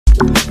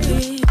I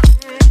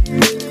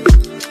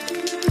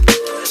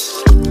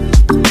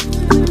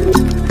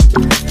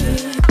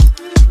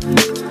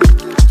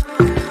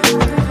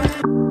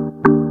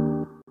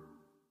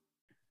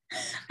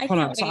Hold can't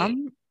on. So wait.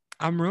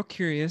 I'm real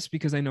curious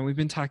because I know we've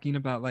been talking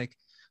about like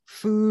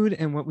food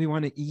and what we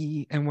want to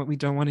eat and what we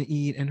don't want to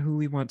eat and who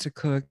we want to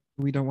cook,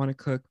 we don't want to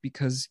cook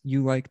because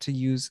you like to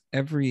use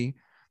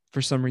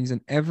for some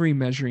reason, every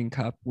measuring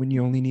cup when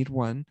you only need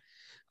one.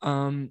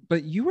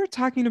 But you were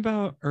talking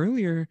about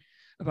earlier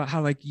about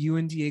how like you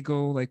and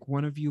Diego, like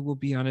one of you will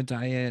be on a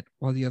diet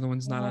while the other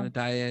one's not on a Oh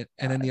diet,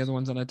 and then the gosh. other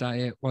one's on a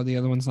diet while the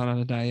other one's not on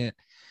a diet.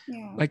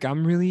 Yeah. Like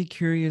I'm really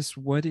curious,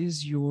 what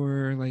is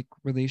your like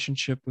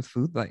relationship with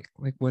food like?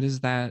 Like what has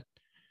that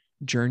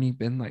journey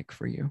been like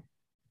for you?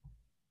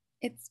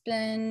 It's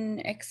been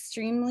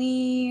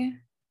extremely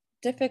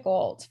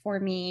difficult for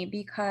me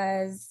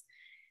because,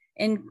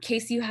 in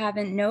case you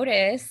haven't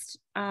noticed,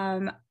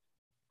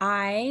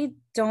 I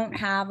don't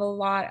have a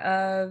lot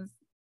of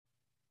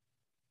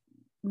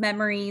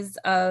memories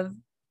of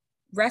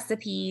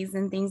recipes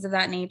and things of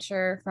that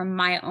nature from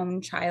my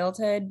own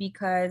childhood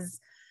because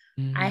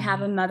I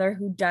have a Mm, mother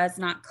who does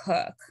not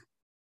cook.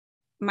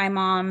 My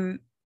mom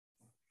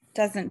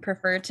doesn't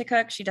prefer to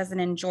cook, she doesn't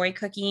enjoy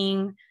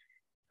cooking.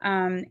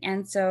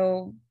 And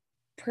so,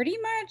 pretty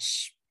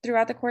much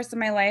throughout the course of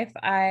my life,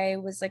 I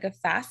was like a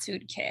fast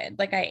food kid.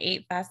 Like, I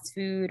ate fast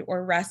food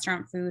or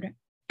restaurant food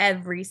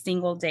every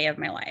single day of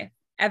my life,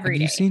 have every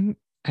you day. seen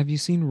have you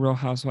seen Real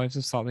Housewives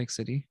of Salt Lake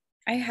City?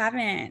 I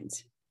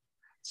haven't.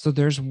 So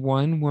there's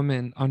one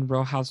woman on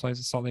Real Housewives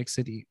of Salt Lake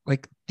City.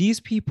 Like these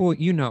people,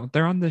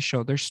 they're on the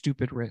show, they're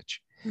stupid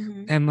rich.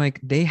 Mhm. And like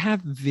they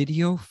have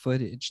video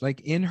footage like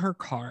in her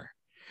car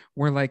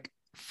where like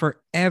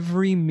for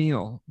every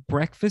meal,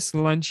 breakfast,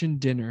 lunch, and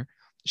dinner,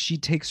 she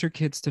takes her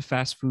kids to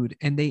fast food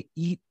and they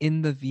eat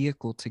in the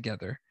vehicle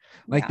together.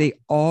 Like Yeah. they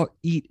all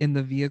eat in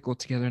the vehicle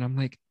together. And I'm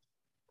like,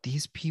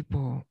 these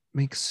people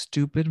make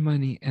stupid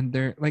money and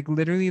they're like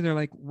literally they're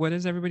like, what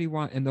does everybody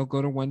want? And they'll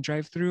go to one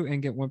drive through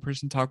and get one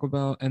person Taco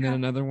Bell and then Yeah.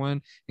 another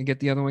one and get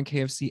the other one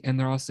KFC and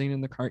they're all sitting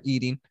in the car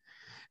eating.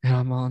 And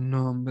I'm all,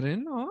 no, hombre,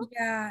 no.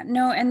 Yeah.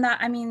 No, and that,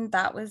 I mean,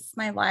 that was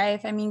my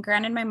life. I mean,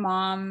 granted, my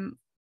mom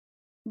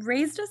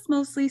raised us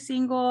mostly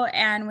single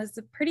and was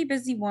a pretty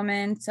busy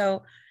woman.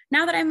 So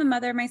now that I'm a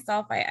mother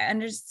myself, I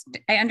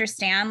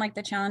understand like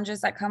the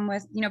challenges that come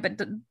with, but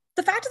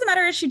the fact of the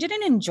matter is she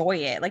didn't enjoy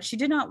it. Like she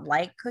did not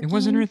like It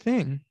wasn't cooking. her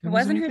thing. It It wasn't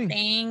wasn't her her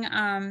thing.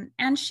 thing.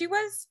 And she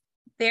was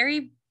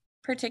very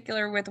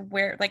particular with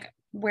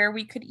where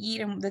we could eat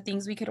and the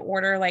things we could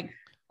order. Like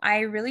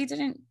I really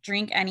didn't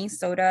drink any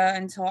soda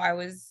until I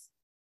was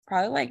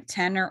probably like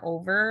 10 or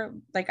over.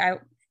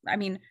 I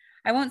mean,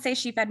 I won't say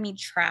she fed me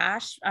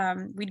trash.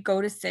 We'd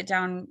go to sit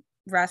down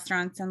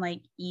restaurants and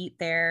like eat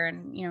there,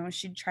 and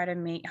she'd try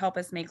to help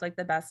us make like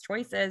the best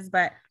choices.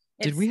 But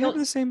Did it's we have still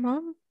the same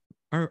mom?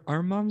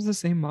 Our mom's the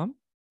same mom?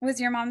 was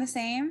your mom the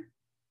same?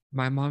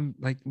 My mom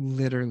like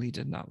literally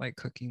did not like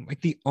cooking.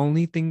 Like the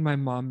only thing my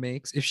mom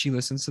makes, if she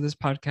listens to this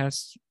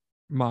podcast,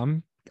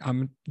 mom,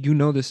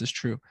 this is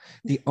true.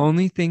 The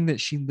only thing that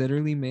she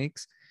literally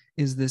makes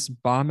is this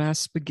bomb ass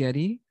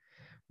spaghetti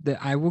that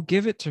I will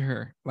give it to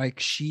her. Like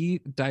she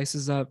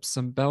dices up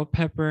some bell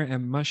pepper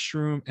and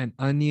mushroom and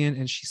onion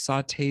and she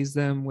sautés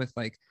them with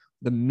like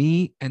the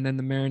meat and then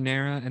the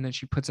marinara and then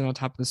she puts it on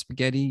top of the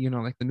spaghetti,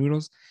 like the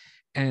noodles,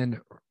 and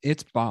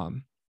it's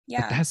bomb.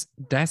 But Yeah,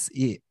 that's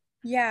it.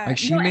 yeah. Like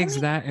she No, I makes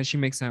mean, that and she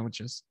makes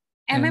sandwiches.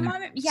 and my And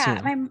mom, yeah,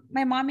 so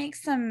my mom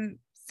makes some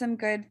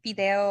good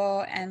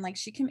fideo, and like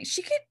she can.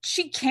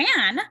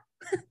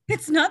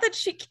 It's not that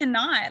she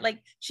cannot. Like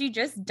she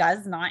just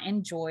does not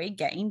enjoy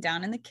getting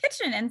down in the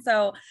kitchen. And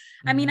so,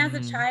 I mean, as a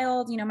mm,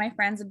 child, my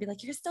friends would be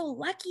like, "You're so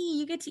lucky.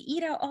 You get to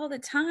eat out all the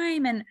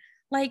time." And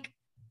like,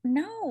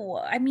 no,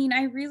 I mean,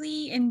 I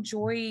really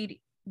enjoyed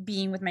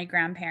being with my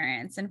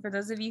grandparents. And for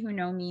those of you who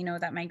know me, know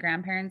that my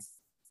grandparents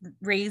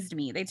raised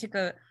me. They took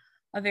a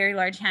very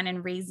large hand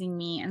in raising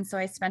me. And so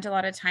I spent a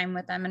lot of time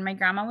with them. And my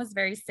grandma was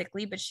very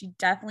sickly, but she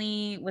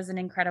definitely was an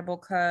incredible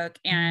cook.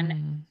 And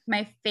mm,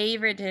 my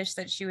favorite dish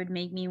that she would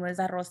make me was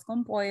arroz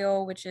con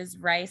pollo, which is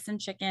rice and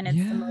chicken.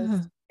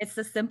 yeah. It's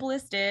the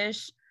simplest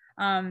dish.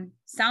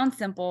 Sounds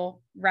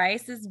simple.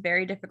 Rice is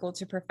very difficult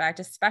to perfect,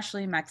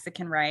 especially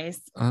Mexican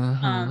rice.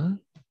 Uh-huh. Um,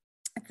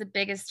 it's the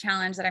biggest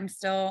challenge that I'm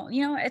still,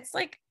 it's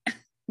like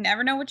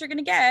never know what you're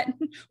gonna get.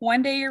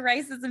 One day your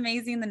rice is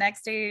amazing, the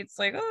next day it's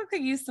like, oh, it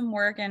could use some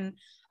work. And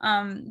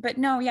but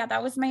no, yeah,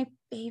 that was my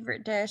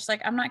favorite dish.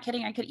 Like I'm not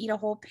kidding, I could eat a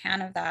whole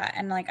pan of that.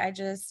 And like I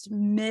just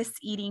miss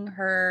eating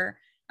her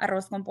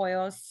arroz con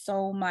pollo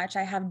so much.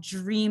 I have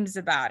dreams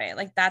about it.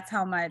 Like that's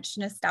how much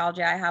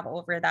nostalgia I have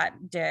over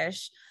that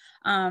dish.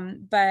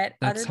 But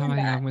That's other how than I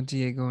that, am with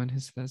Diego and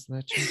his tres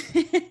leches.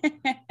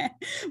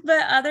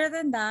 but other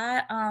than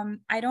that,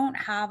 I don't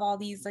have all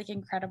these like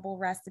incredible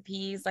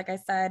recipes. Like I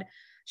said,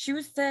 she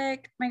was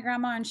sick, my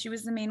grandma, and she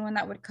was the main one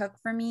that would cook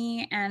for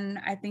me. And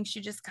I think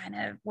she just kind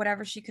of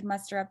whatever she could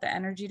muster up the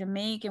energy to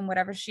make and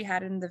whatever she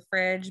had in the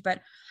fridge.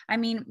 But I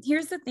mean,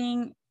 here's the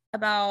thing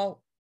about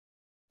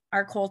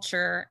our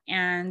culture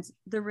and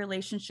the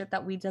relationship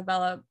that we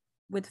develop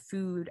with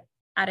food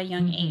at a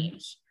young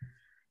age.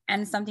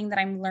 And something that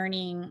I'm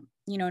learning,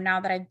 you know, now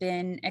that I've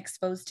been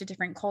exposed to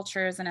different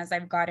cultures and as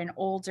I've gotten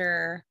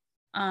older,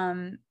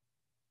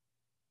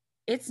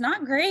 it's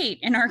not great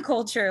in our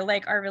culture,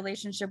 like our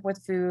relationship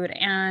with food.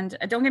 And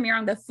don't get me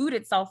wrong, the food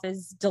itself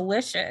is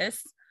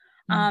delicious.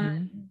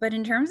 But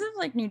in terms of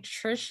like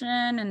nutrition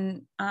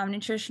and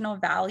nutritional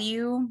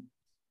value,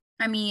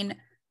 I mean,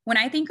 when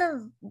I think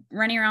of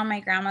running around my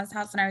grandma's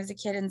house when I was a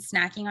kid and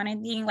snacking on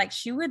anything, like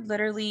she would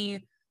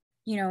literally,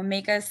 you know,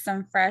 make us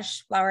some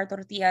fresh flour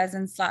tortillas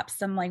and slap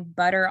some like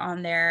butter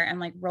on there and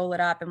like roll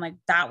it up. And like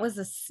that was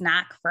a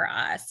snack for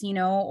us, you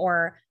know,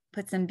 or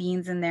put some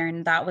beans in there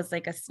and that was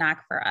like a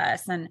snack for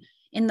us. And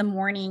in the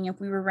morning, if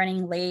we were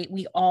running late,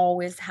 we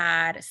always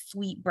had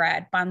sweet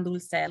bread, pan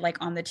dulce, like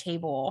on the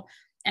table.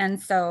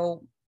 And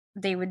so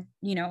they would,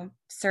 you know,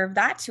 serve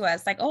that to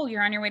us. Like, oh,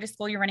 you're on your way to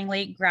school, you're running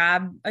late,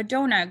 grab a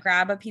donut,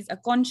 grab a piece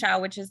of concha,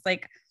 which is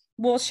like,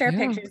 we'll share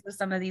pictures of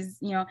some of these,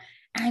 you know,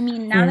 I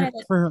mean, now that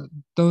For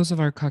those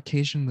of our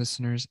Caucasian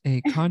listeners,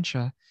 a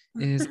concha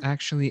is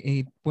actually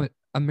a what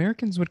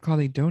Americans would call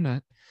a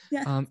donut.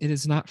 yeah. It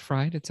is not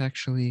fried. It's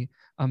actually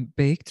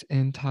baked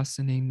and tossed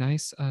in a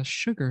nice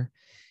sugar,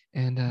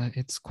 and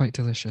it's quite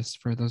delicious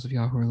for those of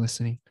y'all who are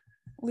listening.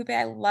 Lupe,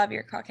 I love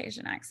your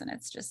Caucasian accent.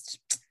 It's just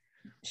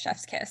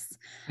chef's kiss.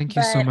 Thank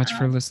you so much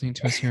for listening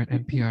to us here at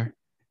NPR.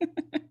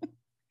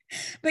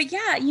 But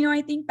yeah, you know,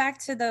 I think back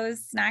to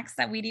those snacks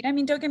that we'd eat. I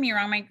mean, don't get me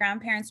wrong, my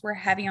grandparents were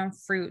heavy on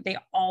fruit. They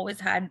always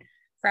had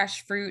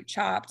fresh fruit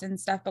chopped and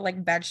stuff, but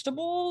like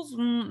vegetables,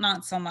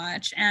 not so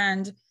much.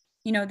 And,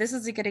 you know, this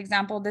is a good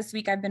example. This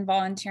week I've been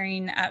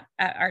volunteering at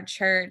our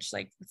church.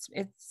 Like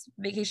it's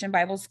Vacation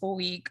Bible School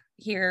week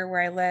here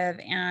where I live.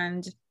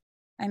 And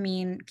I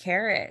mean,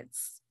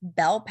 carrots,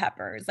 bell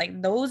peppers,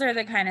 like those are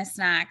the kind of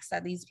snacks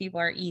that these people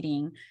are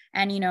eating.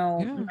 And, you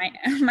know,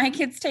 my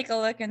kids take a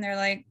look and they're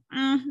like,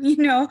 you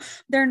know,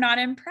 they're not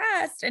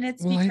impressed. And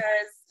it's because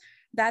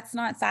that's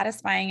not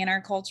satisfying in our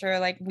culture.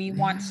 Like we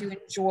want to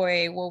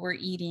enjoy what we're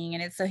eating.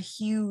 And it's a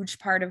huge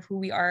part of who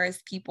we are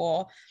as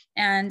people.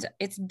 And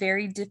it's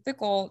very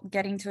difficult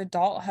getting to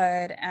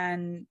adulthood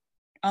and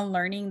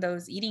unlearning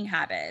those eating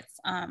habits.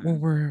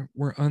 Well,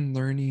 we're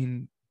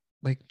unlearning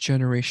like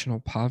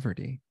generational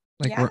poverty.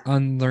 Like we're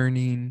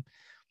unlearning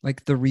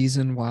like the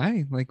reason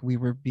why like we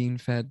were being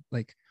fed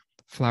like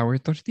flour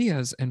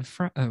tortillas and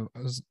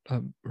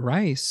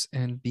rice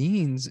and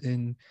beans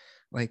and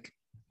like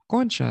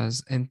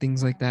conchas and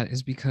things like that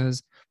is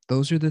because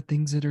those are the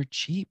things that are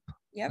cheap.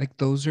 Like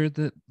those are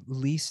the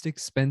least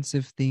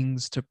expensive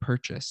things to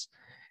purchase.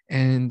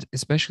 And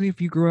especially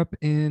if you grew up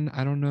in,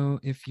 I don't know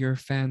if your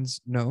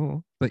fans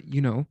know, but you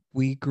know,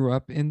 we grew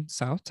up in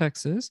South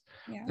Texas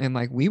and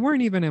like we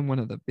weren't even in one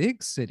of the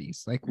big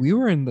cities. Like we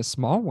were in the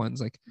small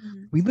ones. Like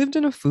we lived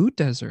in a food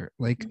desert.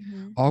 Like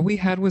all we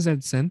had was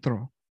El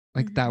Centro.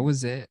 Like that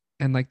was it.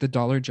 And like the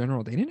Dollar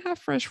General, they didn't have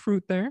fresh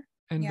fruit there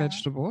and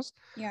vegetables.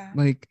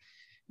 Like,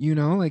 you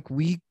know, like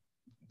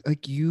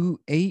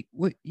you ate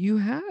what you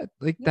had.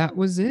 Like that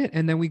was it.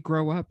 And then we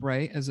grow up,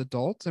 right, as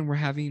adults and we're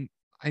having,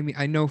 I mean,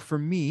 I know for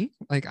me,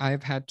 like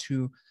I've had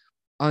to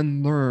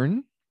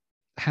unlearn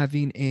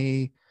having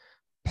a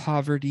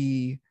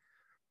poverty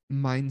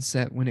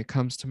mindset when it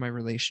comes to my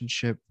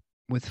relationship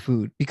with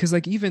food. Because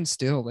like even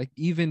still, like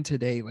even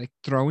today, like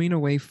throwing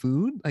away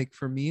food, like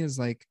for me is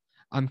like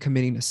I'm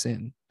committing a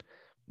sin.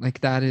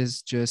 Like that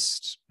is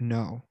just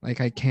no.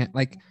 Like I can't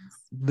like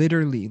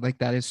literally like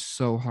that is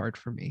so hard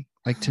for me.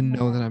 Like to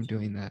know that I'm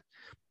doing that.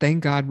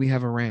 Thank God we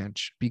have a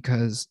ranch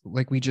because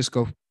like we just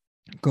go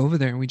over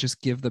there and we just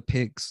give the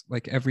pigs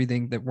like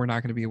everything that we're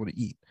not going to be able to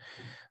eat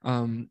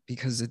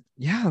because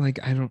like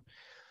I don't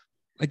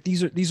like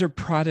these are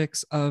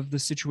products of the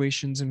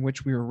situations in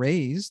which we were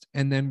raised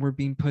and then we're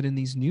being put in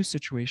these new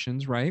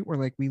situations, right, where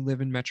like we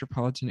live in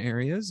metropolitan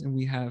areas and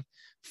we have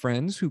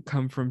friends who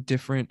come from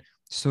different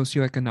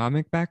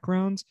socioeconomic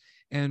backgrounds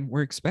and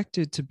we're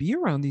expected to be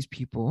around these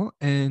people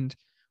and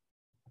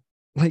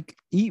like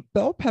eat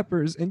bell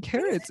peppers and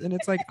carrots and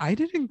it's like I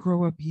didn't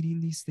grow up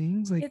eating these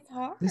things. Like it's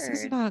hard. This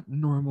is not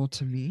normal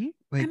to me.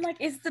 Like I'm like,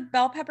 is the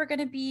bell pepper going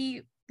to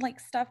be like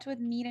stuffed with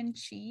meat and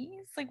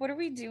cheese? Like what are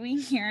we doing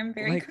here? I'm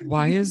very like confused.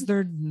 why is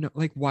there no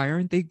like why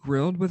aren't they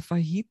grilled with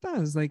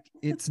fajitas? Like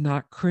it's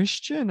not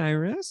Christian,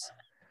 Iris.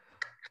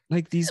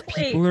 Like these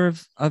people are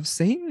of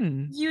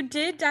Satan. You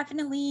did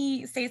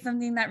definitely say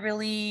something that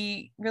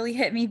really really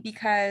hit me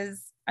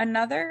because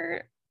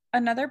another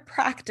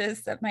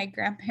practice that my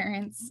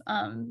grandparents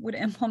would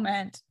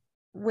implement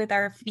with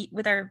our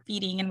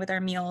feeding and with our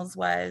meals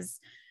was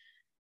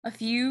a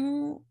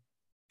few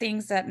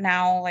things that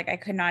now like I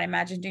could not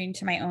imagine doing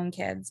to my own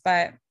kids,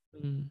 but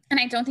and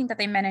I don't think that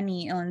they meant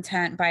any ill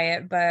intent by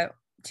it, but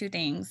two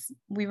things.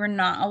 We were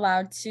not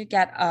allowed to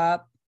get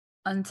up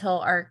until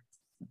our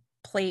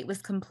plate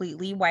was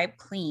completely wiped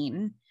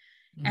clean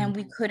and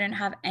we couldn't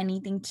have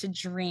anything to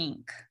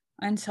drink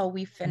until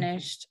we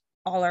finished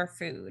all our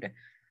food.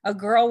 A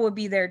girl would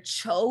be there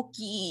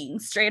choking,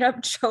 straight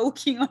up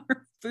choking on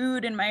her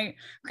food. And my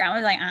grandma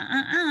was like,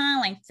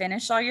 like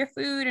finish all your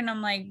food. And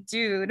I'm like,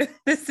 dude,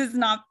 this is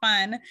not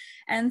fun.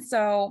 And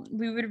so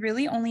we would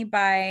really only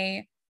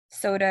buy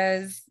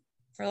sodas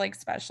for like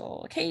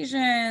special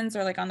occasions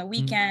or like on the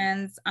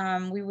weekends.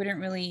 We wouldn't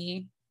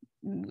really,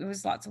 it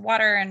was lots of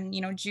water and,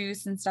 you know,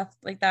 juice and stuff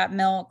like that,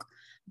 milk.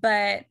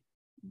 But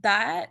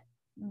that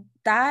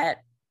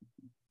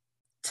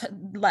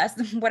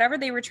less whatever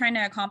they were trying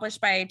to accomplish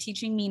by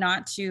teaching me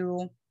not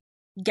to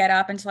get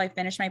up until I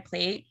finish my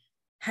plate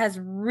has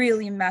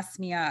really messed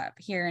me up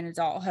here in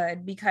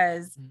adulthood,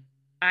 because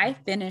I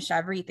finish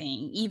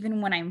everything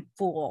even when I'm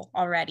full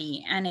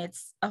already, and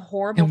it's a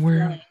horrible and we're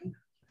feeling.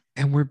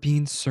 and we're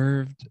being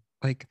served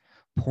like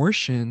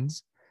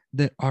portions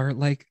that are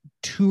like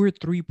 2 or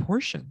 3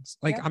 portions.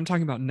 Like Yep. I'm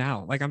talking about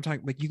now. Like I'm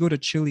talking like you go to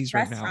Chili's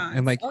right now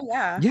and Restaurants. like Oh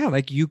yeah. yeah,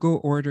 like you go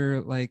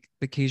order like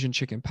the Cajun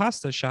chicken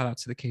pasta. Shout out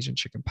to the Cajun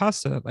chicken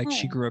pasta. Like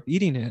she Oh, grew up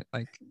eating it.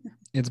 Like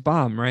it's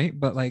bomb, right?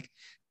 But like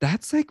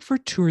that's like for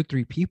 2 or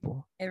 3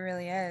 people. it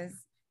really is.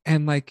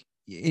 And like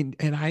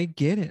and I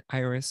get it,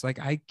 Iris. Like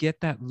I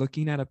get that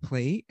looking at a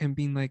plate and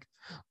being like,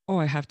 oh,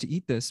 I have to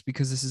eat this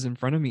because this is in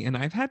front of me. And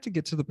I've had to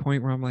get to the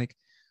point where I'm like,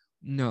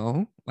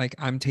 no, like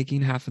I'm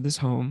taking half of this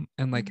home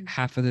and like Mhm.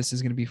 half of this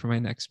is going to be for my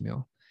next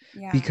meal.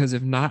 Yeah. Because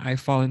if not, I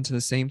fall into the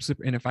same slip.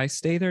 And if I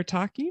stay there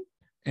talking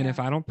and Yeah. if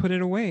I don't put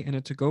it away in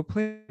a to go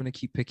plate, I'm going to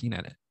keep picking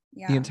at it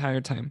the Yeah. entire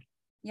time.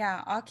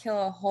 Yeah. I'll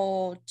kill a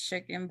whole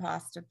chicken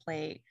pasta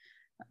plate.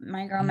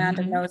 My girl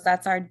Amanda Mm-hmm. knows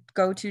that's our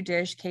go-to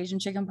dish. Cajun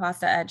chicken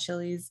pasta at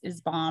Chili's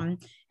is bomb.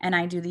 And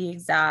I do the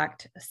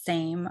exact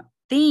same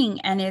thing.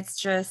 And it's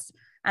just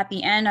at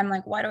the end, I'm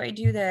like, why do I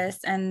do this?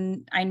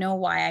 And I know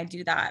why I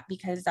do that,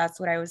 because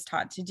that's what I was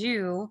taught to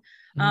do.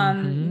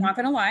 Mm-hmm. Not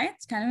gonna lie,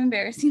 it's kind of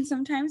embarrassing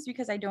sometimes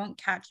because I'm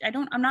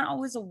not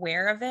always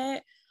aware of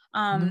it.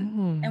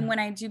 And No. when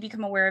I do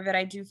become aware of it,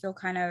 I do feel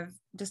kind of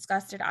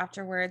disgusted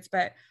afterwards,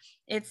 but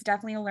it's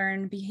definitely a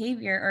learned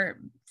behavior,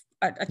 or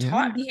a Yeah.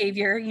 taught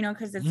behavior, you know,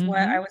 because it's what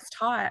Mm-hmm. I was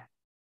taught.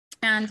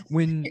 And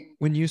When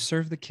you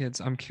serve the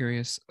kids, I'm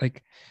curious,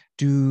 like,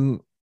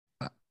 do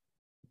uh,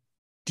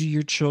 do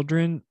your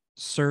children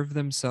serve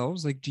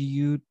themselves? Like, do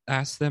you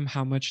ask them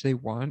how much they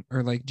want,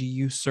 or like, do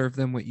you serve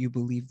them what you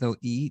believe they'll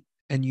eat,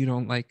 and you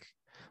don't like,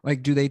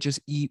 do they just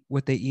eat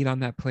what they eat on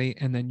that plate,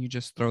 and then you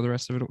just throw the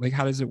rest of it? Like,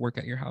 how does it work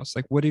at your house?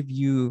 Like, what have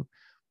you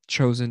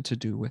chosen to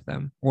do with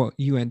them? Well,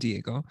 you and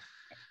Diego.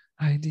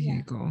 Hi, yeah,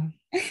 Diego.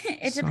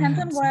 it So depends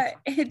on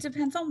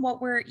handsome.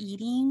 what we're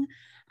eating.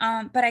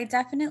 But I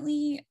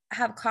definitely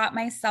have caught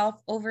myself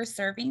over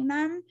serving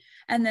them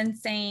and then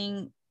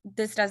saying,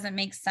 this doesn't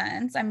make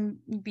sense. I'm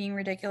being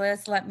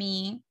ridiculous. Let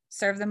me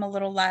serve them a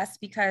little less,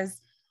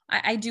 because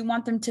I do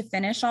want them to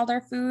finish all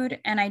their food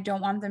and I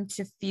don't want them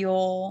to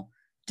feel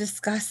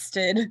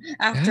disgusted Yeah.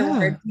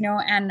 afterwards, you know?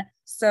 And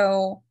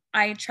so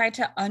I try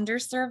to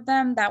underserve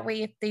them. That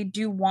way, if they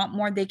do want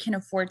more, they can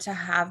afford to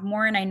have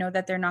more. And I know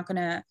that they're not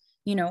going to,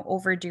 you know,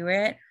 overdo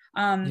it.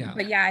 Yeah.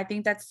 But yeah, I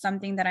think that's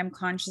something that I'm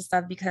conscious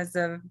of because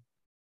of,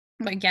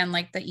 again,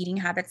 like the eating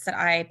habits that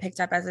I picked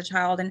up as a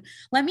child. And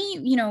let me,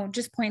 you know,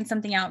 just point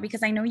something out,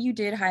 because I know you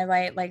did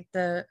highlight like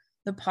the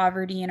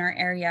poverty in our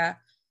area.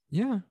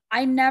 Yeah.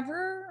 I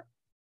never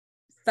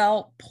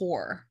felt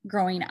poor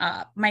growing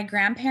up. My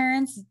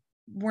grandparents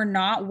were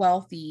not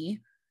wealthy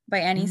by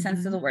any sense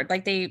of Mm-hmm. the word.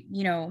 Like they,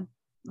 you know,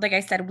 like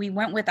I said, we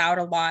went without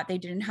a lot. They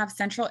didn't have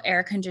central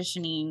air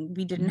conditioning.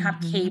 We didn't have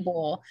Mm-hmm.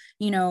 cable.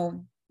 You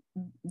know,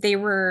 they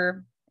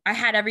were, I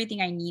had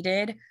everything I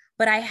needed,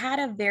 but I had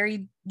a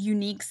very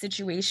unique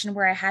situation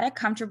where I had a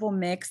comfortable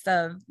mix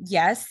of,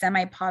 yes,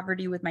 semi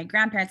poverty with my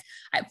grandparents.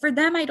 For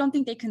them, I don't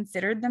think they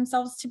considered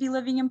themselves to be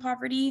living in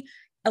poverty.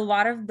 A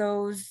lot of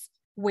those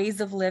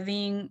ways of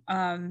living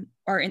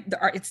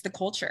it's the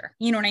culture,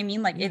 you know what I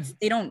mean? Like Yeah. it's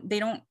they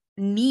don't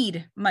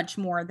need much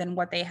more than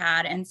what they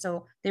had, and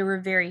so they were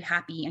very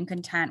happy and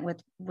content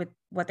with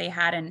what they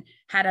had and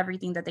had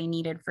everything that they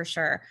needed for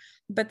sure.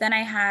 But then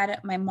I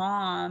had my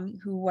mom,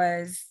 who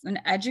was an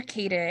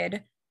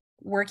educated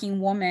working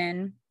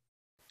woman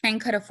and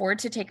could afford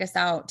to take us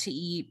out to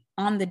eat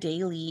on the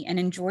daily and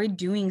enjoyed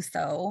doing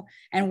so,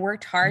 and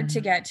worked hard to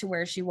Mm-hmm. get to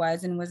where she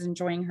was and was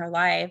enjoying her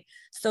life.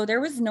 So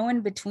there was no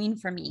in between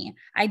for me.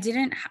 I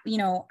didn't, you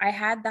know, I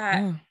had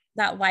Yeah.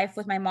 that life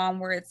with my mom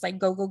where it's like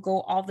go go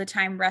go all the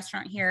time,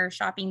 restaurant here,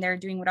 shopping there,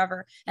 doing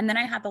whatever. And then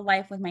I had the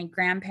life with my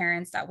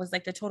grandparents that was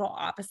like the total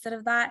opposite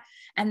of that.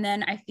 And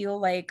then I feel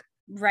like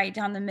right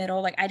down the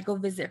middle, like I'd go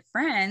visit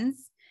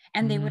friends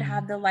and they would Mm.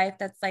 have the life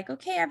that's like,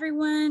 okay,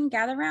 everyone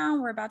gather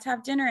around, we're about to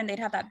have dinner, and they'd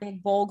have that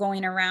big bowl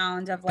going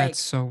around of That's like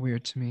so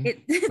weird to me.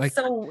 it's Like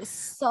so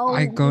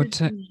I go weird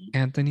to to me.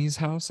 Anthony's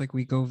house, like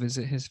we go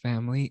visit his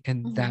family,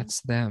 and Mhm.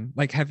 that's them.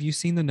 Like, have you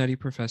seen the Nutty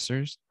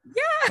Professors?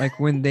 Yeah. Like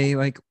when they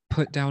like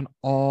put down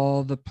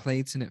all the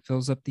plates and it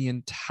fills up the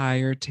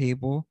entire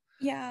table,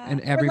 Yeah,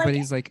 and or like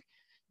everybody's like,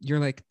 you're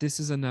like, this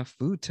is enough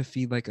food to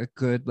feed like a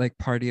good like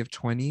party of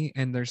 20,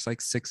 and there's like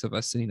 6 of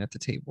us sitting at the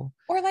table.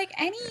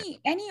 Eh,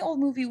 any old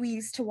movie we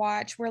used to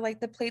watch where like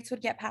the plates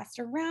would get passed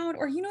around,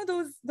 or you know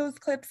those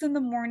clips in the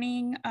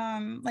morning,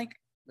 like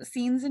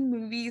scenes in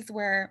movies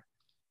where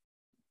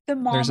the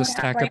mom There's a would have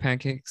stack of like,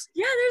 pancakes.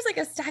 yeah, there's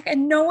like a stack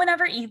and no one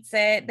ever eats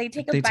it. They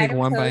take a They bite take of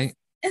one toast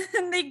bite.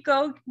 and they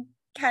go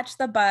catch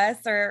the bus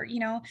or,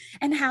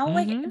 and how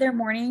like Mm-hmm. their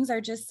mornings are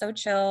just so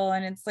chill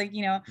and it's like,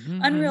 Mm-hmm.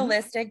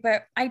 unrealistic.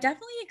 But I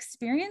definitely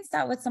experienced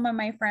that with some of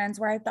my friends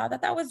where I thought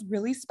that that was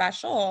really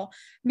special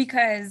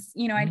because,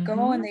 I'd go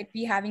and Mm-hmm. they'd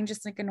be having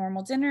just like a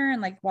normal dinner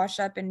and like wash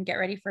up and get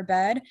ready for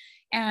bed.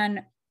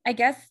 And I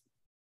guess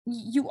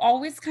you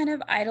always kind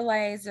of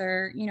idolize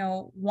or,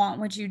 want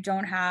what you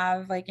don't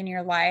have like in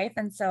your life.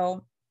 And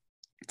so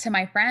to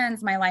my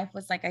friends, my life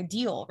was like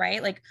ideal,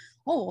 right? Like,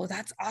 oh,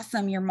 that's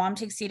awesome. Your mom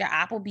takes you to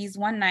Applebee's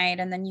one night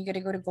and then you get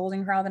to go to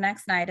Golden Corral the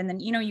next night. And then,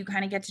 you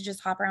kind of get to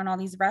just hop around all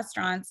these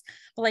restaurants.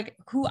 But like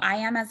who I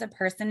am as a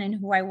person and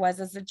who I was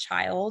as a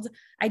child,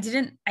 I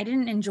didn't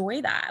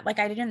enjoy that. Like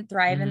I didn't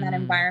thrive in that Mm.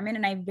 environment.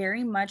 And I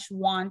very much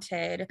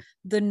wanted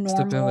the normal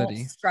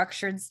Stability.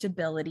 structured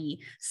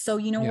stability. So,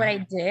 you know what Yeah.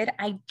 I did?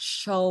 I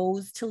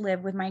chose to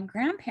live with my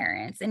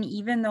grandparents. And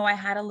even though I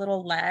had a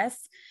little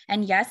less,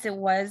 and yes, it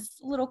was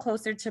a little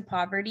closer to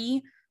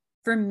poverty.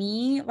 For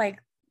me, like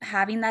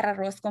having that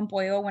arroz con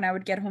pollo when I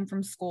would get home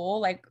from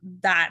school, like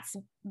that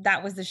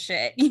was the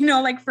shit.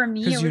 Like for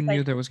me, it Because you was knew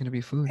like there was going to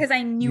be food. because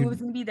I knew it was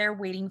You. gonna be there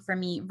waiting for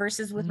me.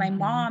 Versus with my Mm-hmm.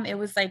 mom, it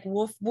was like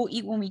we'll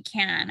eat when we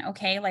can.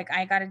 Okay, like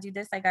I gotta do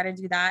this, I gotta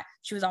do that.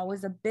 She was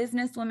always a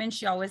businesswoman.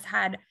 She always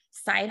had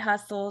side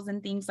hustles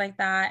and things like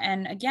that.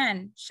 And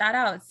again, shout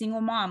out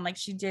single mom, like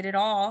she did it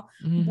all.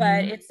 But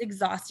Mm-hmm. it's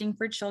exhausting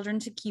for children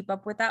to keep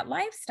up with that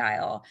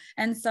lifestyle.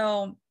 And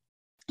so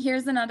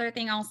here's another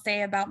thing I'll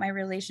say about my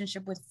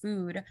relationship with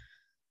food.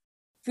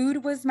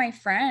 Food was my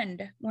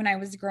friend when I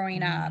was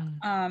growing up.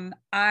 Mm.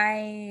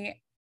 I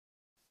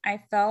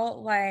felt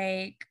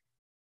like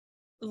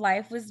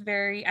life was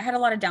I had a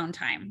lot of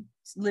downtime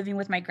living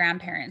with my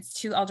grandparents,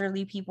 two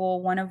elderly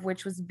people, one of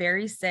which was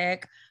very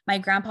sick. My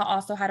grandpa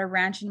also had a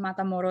ranch in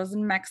Matamoros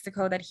in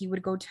Mexico that he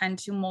would go tend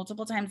to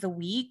multiple times a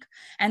week.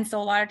 And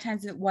so a lot of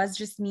times it was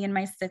just me and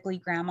my sickly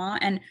grandma.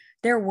 And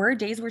there were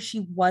days where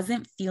she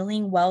wasn't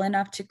feeling well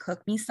enough to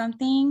cook me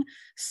something.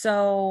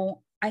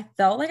 So I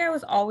felt like I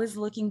was always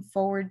looking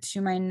forward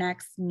to my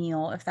next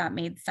meal, if that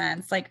made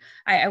sense. Like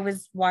I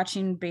was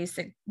watching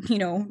basic,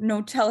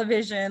 no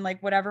television,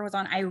 like whatever was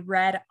on. I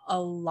read a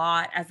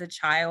lot as a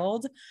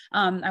child.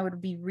 I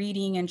would be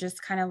reading and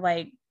just kind of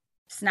like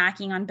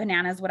snacking on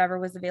bananas, whatever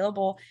was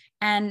available.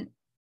 And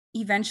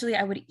eventually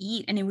I would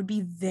eat and it would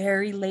be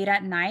very late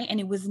at night and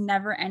it was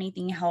never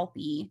anything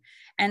healthy.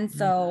 And Mm.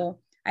 so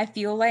I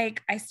feel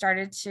like I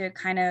started to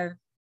kind of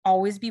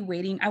always be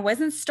waiting. I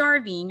wasn't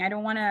starving. I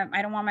don't want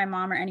my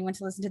mom or anyone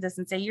to listen to this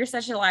and say, you're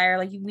such a liar.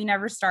 Like we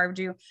never starved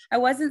you. I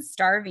wasn't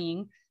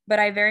starving, but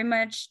I very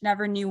much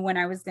never knew when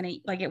I was going to,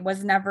 like, it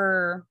was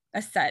never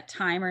a set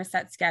time or a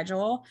set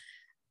schedule.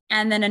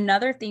 And then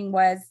another thing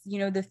was,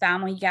 the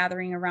family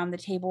gathering around the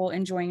table,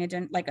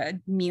 enjoying like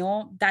a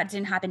meal that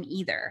didn't happen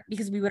either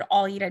because we would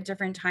all eat at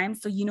different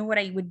times. So, you know what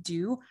I would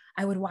do?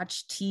 I would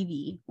watch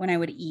TV when I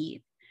would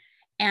eat.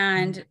 Mm.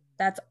 And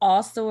that's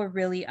also a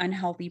really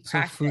unhealthy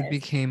So food practice.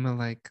 became a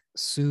like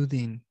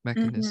soothing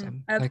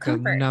mechanism, Of like a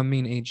comfort,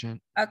 numbing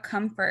agent. a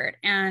comfort.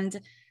 And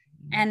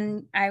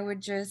I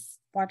would just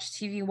watch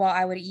TV while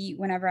I would eat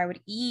whenever I would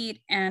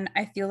eat. And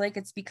I feel like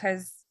it's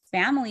because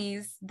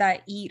families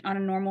that eat on a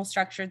normal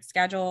structured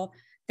schedule,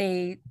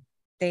 they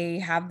they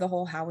have the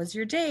whole how was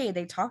your day?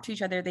 They talk to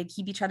each other, they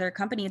keep each other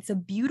company. It's a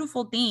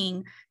beautiful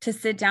thing to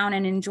sit down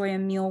and enjoy a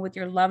meal with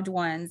your loved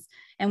ones.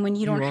 And when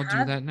you Do you don't all do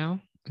have, that now?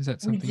 Is that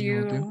we something you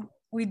all do? do,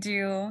 we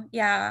do.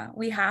 Yeah,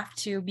 we have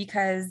to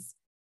because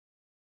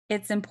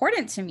it's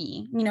important to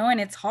me, and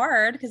it's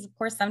hard because of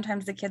course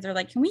sometimes the kids are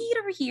like, can we eat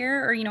over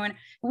here? Or, and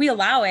we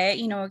allow it,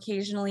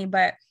 occasionally,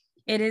 but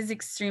it is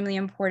extremely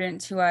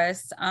important to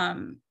us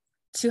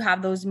to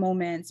have those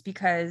moments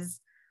because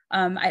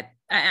I'm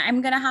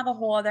gonna have a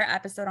whole other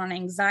episode on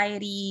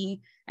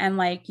anxiety and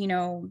like,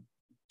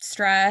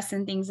 stress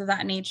and things of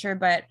that nature.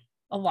 But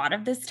a lot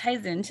of this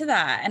ties into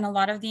that and a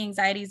lot of the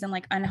anxieties and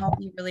like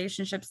unhealthy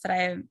relationships that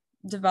I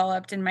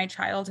developed in my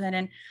childhood.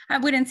 And I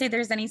wouldn't say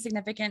there's any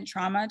significant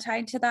trauma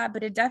tied to that,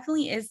 but it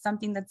definitely is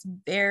something that's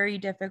very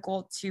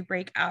difficult to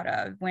break out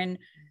of when,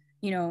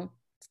 you know,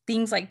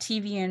 things like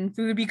TV and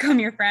food become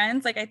your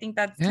friends. Like, I think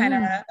that's kind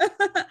Yeah.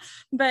 of,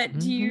 but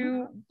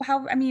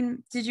Mm-hmm. I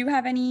mean, did you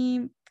have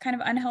any kind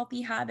of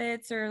unhealthy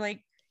habits or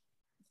like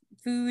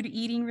food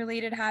eating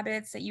related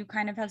habits that you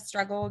kind of have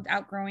struggled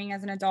outgrowing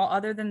as an adult,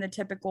 other than the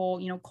typical,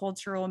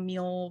 cultural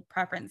meal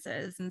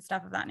preferences and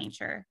stuff of that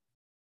nature?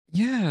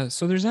 Yeah,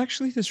 so there's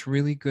actually this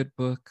really good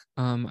book.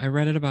 I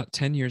read it about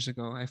 10 years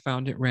ago. I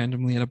found it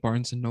randomly at a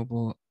Barnes and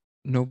Noble.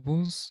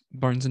 Nobles?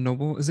 Barnes and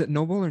Noble? Is it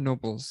Noble or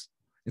Nobles?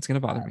 It's gonna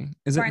bother me.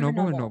 Is it Barnes and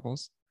Noble or Noble,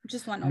 Nobles?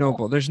 just one Noble.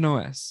 Noble. There's no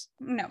S.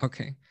 No.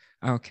 Okay.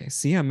 Okay.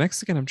 See, I'm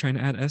Mexican. I'm trying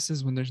to add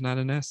S's when there's not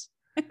an S.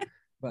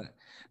 But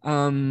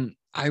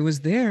I was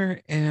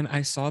there and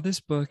I saw this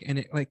book and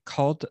it like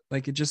called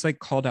like it just like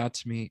called out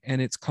to me.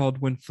 And it's called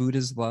When Food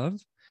is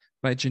Love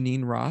by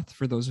Janine Roth,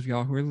 for those of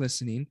y'all who are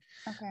listening.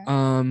 Okay.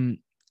 Um,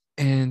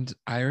 And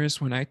Iris,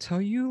 when I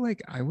tell you,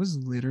 like, I was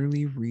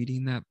literally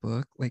reading that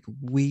book, like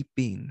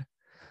weeping,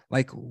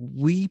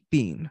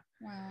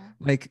 Wow.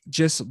 like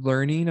just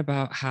learning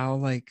about how,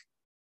 like,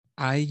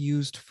 I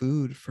used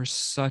food for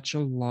such a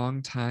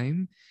long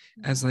time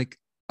as Yeah. like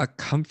a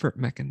comfort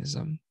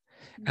mechanism,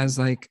 Mhm. as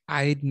like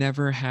I'd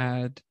never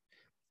had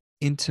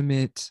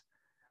intimate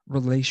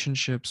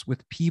relationships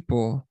with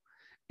people.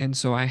 And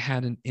so I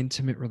had an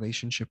intimate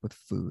relationship with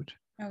food.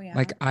 Oh yeah.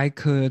 Like I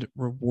could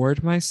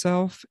reward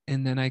myself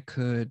and then I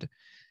could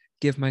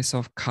give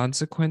myself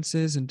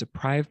consequences and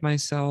deprive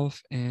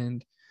myself.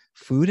 And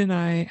food and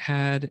I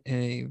had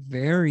a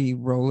very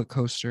roller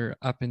coaster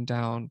up and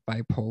down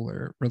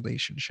bipolar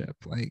relationship.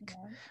 Yeah.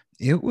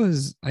 It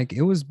was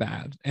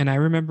bad. And I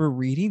remember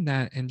reading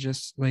that and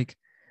just like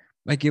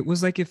it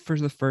was like if for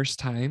the first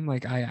time,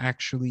 like I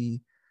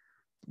actually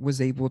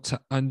was able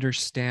to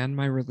understand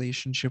my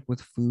relationship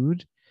with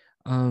food.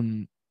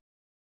 Um,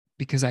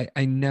 because I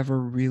never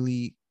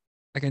really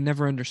I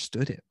never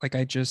understood it.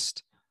 I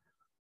just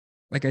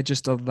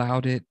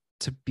allowed it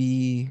to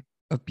be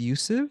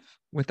abusive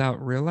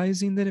without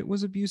realizing that it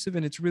was abusive.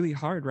 And it's really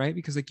hard, right?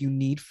 Because like you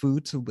need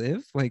food to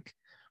live. Like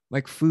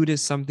food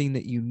is something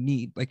that you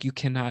need. Like you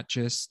cannot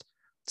just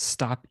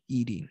stop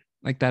eating.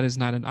 Like that is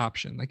not an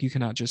option. Like you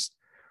cannot just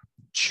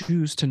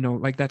choose to know,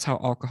 like that's how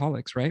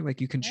alcoholics, right?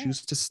 Like you can Yeah.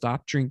 choose to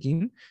stop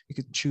drinking, you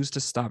could choose to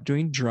stop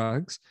doing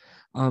drugs.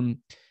 um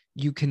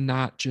you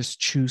cannot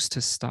just choose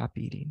to stop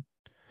eating.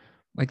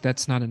 Like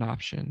that's not an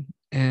option.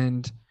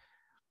 And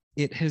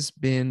it has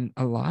been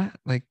a lot.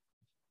 Like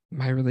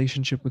my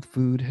relationship with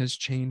food has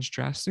changed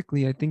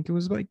drastically. I think it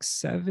was like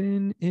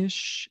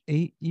 7-ish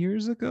 8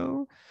 years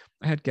ago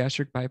I had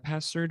gastric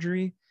bypass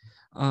surgery.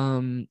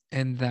 And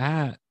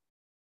that,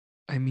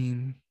 I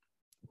mean,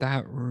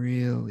 that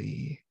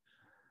really,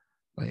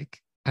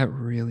 that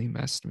really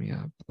messed me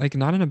up. Like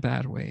not in a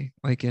bad way,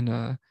 like in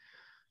a,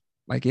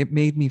 like it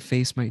made me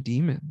face my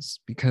demons.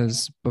 Right.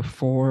 Because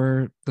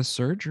before the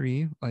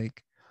surgery,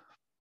 like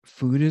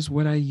food is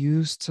what I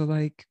used to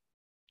like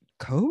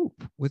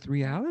cope with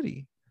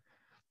reality.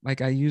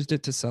 Like I used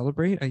it to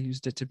celebrate, I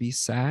used it to be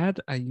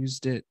sad, I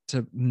used it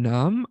to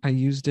numb, I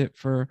used it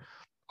for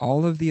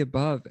all of the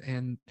above.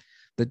 And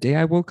the day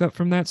I woke up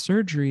from that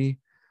surgery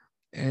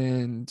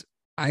and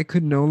I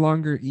could no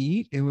longer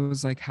eat, it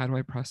was like, how do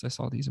I process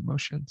all these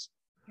emotions?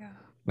 Yeah.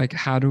 Like,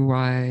 how do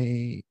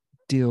I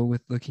deal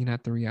with looking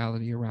at the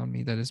reality around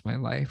me that is my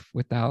life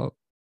without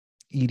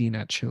eating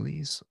at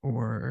Chili's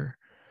or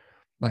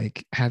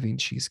like having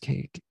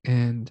cheesecake?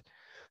 And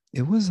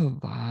it was a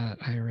lot,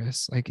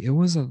 Iris. Like, it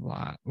was a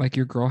lot. Like,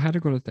 your girl had to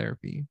go to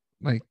therapy.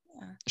 Like,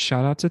 Yeah.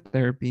 shout out to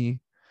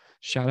therapy.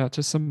 Shout out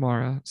to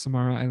Samara.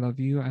 Samara, I love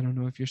you. I don't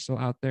know if you're still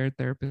out there,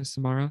 therapist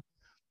Samara.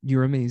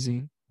 You're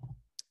amazing.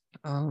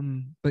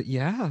 But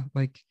yeah,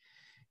 like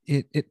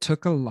it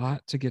took a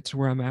lot to get to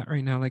where I'm at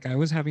right now. Like I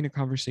was having a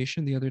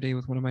conversation the other day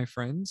with one of my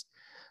friends,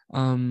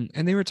 and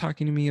they were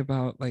talking to me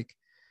about like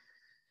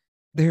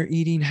their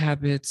eating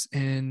habits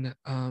and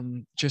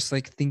just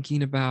like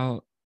thinking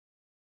about,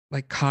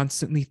 like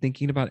constantly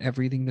thinking about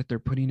everything that they're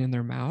putting in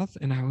their mouth.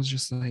 And I was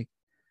just like,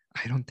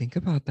 I don't think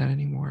about that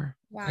anymore.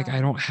 Like I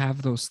Wow. don't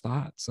have those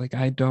thoughts. Like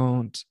I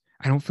don't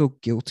feel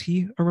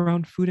guilty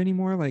around food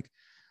anymore. Like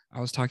I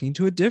was talking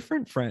to a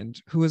different friend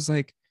who was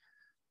like,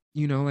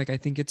 like I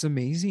think it's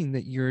amazing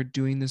that you're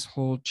doing this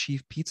whole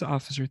chief pizza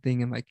officer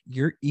thing and like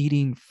you're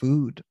eating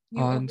food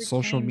You on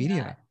social overcame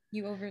media. that.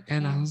 You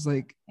And I overcame was that.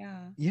 like, Yeah.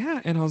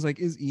 yeah. And I was like,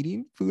 is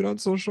eating food on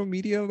social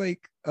media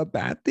like a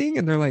bad thing?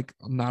 And they're like,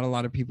 not a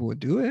lot of people would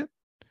do it.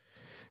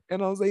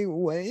 And I was like,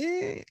 what?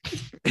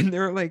 And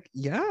they're like,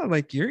 yeah,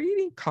 like you're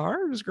eating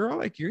carbs, girl.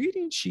 Like you're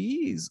eating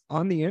cheese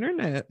on the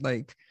internet.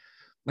 Like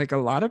a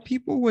lot of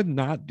people would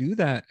not do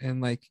that. And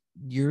like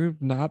you're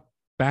not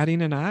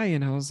batting an eye.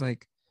 And I was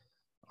like,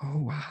 oh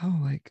wow,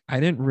 like I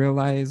didn't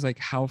realize like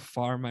how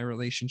far my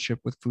relationship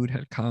with food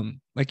had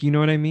come. Like, you know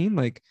what I mean?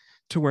 Like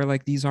to where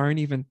like these aren't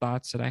even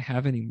thoughts that I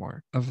have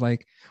anymore of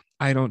like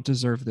I don't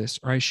deserve this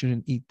or I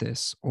shouldn't eat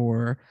this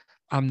or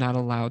I'm not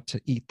allowed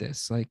to eat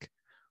this. Like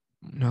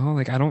no,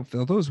 like I don't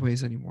feel those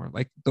ways anymore.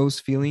 Like those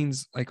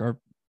feelings like are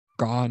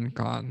gone,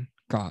 gone,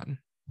 gone.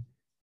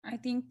 I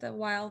think the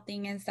wild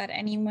thing is that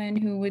anyone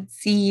who would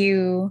see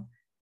you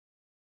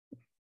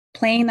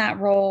playing that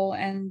role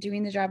and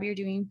doing the job you're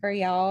doing for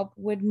Yelp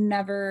would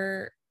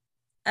never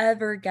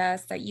ever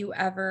guess that you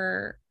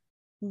ever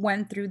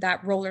went through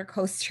that roller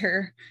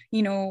coaster,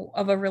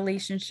 of a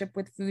relationship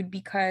with food,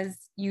 because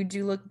you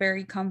do look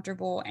very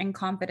comfortable and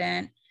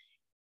confident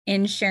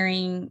in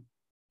sharing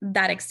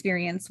that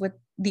experience with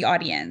the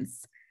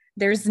audience.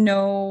 There's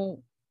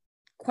no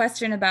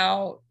question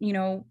about,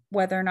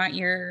 whether or not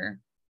you're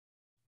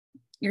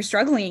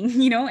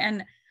struggling,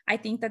 and I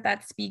think that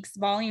that speaks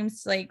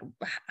volumes to like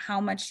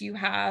how much you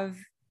have,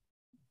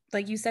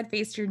 like you said,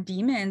 faced your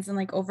demons and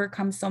like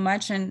overcome so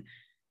much. And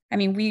I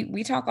mean,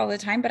 we talk all the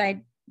time, but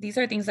these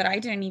are things that I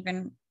didn't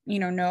even,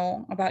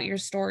 know about your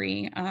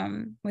story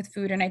with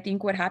food. And I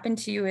think what happened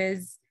to you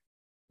is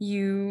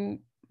you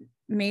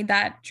made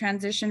that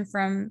transition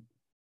from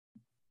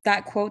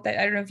that quote that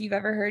I don't know if you've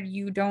ever heard,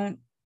 you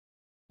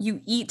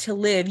eat to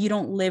live, you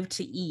don't live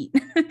to eat.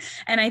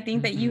 And I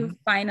think that Mm-hmm. you've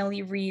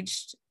finally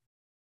reached,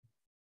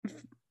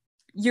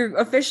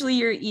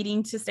 you're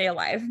eating to stay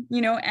alive,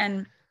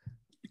 and,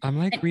 I'm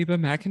like and Reba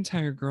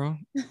McEntire, girl.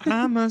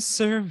 I'm a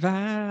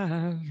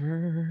survivor.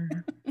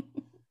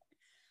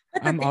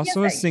 but the I'm thing is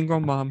also a that single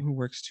mom who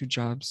works 2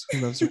 jobs, who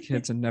loves her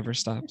kids and never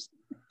stops.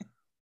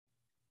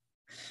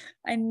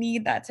 I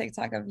need that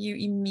TikTok of you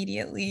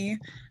immediately.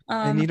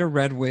 I Um, need a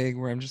red wig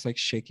where I'm just like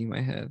shaking my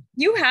head.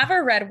 you have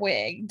a red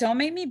wig. Don't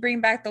make me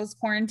bring back those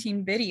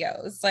quarantine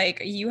videos.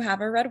 Like, you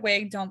have a red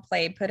wig, don't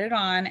play, put it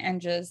on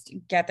and just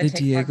get the Did TikTok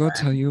Diego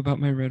tell done. you about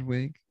my red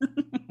wig?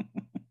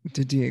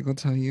 Did Diego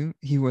tell you?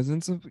 He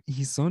wasn't so,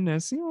 he's so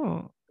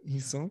necio.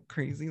 He's so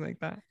crazy like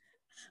that.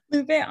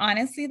 Lupe,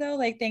 honestly though,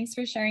 like, thanks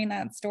for sharing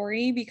that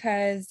story,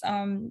 because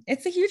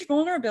it's a huge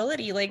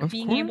vulnerability, like Of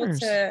being able course.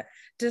 to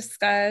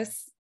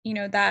discuss,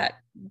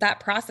 that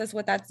process,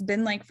 what that's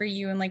been like for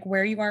you, and like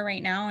where you are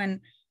right now. And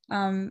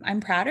I'm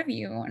proud of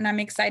you, and I'm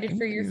excited for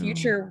Thank your you.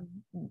 future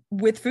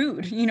with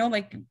food,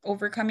 like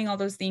overcoming all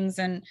those things.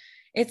 And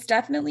it's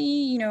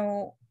definitely,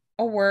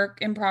 a work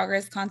in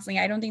progress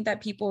constantly. I don't think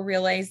that people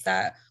realize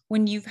that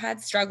when you've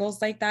had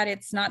struggles like that,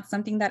 it's not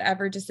something that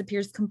ever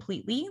disappears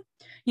completely,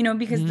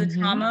 because the Mm-hmm.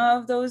 trauma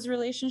of those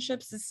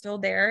relationships is still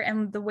there.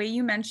 And the way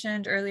you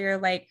mentioned earlier,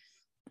 like,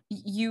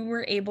 you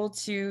were able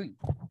to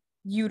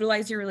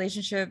utilize your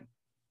relationship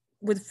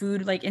with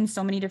food, like in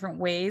so many different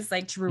ways,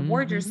 like to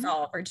reward Mm-hmm.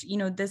 yourself, or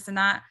to, this and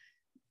that.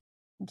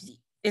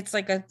 It's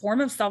like a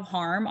form of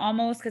self-harm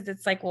almost, because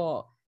it's like,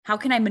 well, how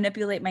can I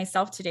manipulate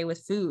myself today with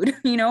food?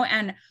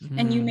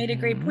 And you made a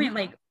great Mm-hmm. point.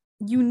 Like,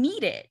 you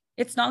need it.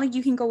 It's not like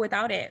you can go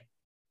without it.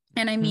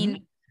 And I Mm-hmm.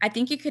 mean, I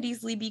think it could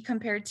easily be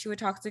compared to a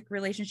toxic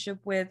relationship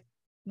with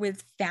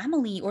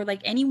family, or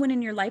like anyone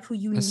in your life who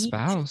you A need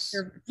to spouse.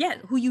 yeah,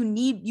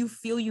 you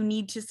feel you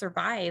need to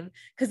survive,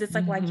 because it's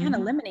like, well, I can't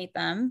Mm-hmm. eliminate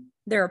them.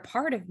 They're a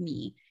part of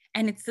me.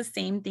 And it's the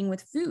same thing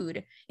with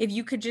food. If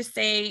you could just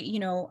say,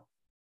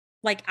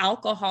 like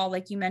alcohol,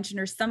 like you mentioned,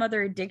 or some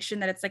other addiction,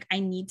 that it's like, I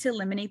need to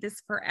eliminate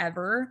this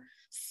forever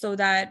so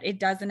that it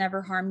doesn't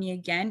ever harm me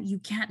again. You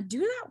can't do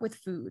that with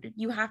food.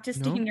 You have to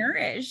stay No.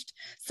 nourished.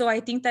 So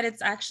I think that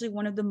it's actually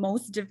one of the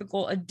most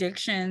difficult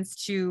addictions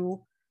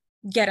to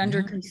get under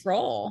Yeah.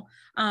 control.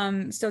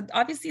 So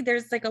obviously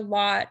there's like a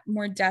lot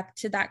more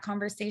depth to that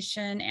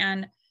conversation.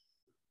 And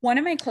one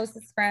of my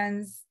closest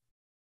friends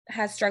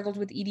has struggled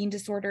with eating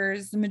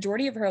disorders the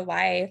majority of her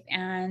life,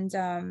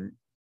 and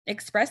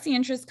expressed the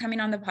interest coming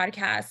on the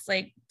podcast,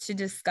 like to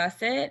discuss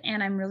it.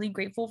 And I'm really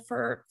grateful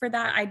for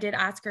that. I did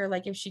ask her,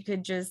 like, if she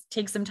could just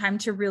take some time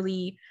to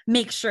really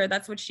make sure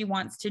that's what she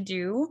wants to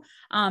do.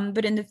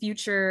 But in the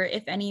future,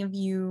 if any of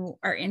you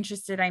are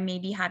interested, I may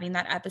be having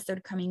that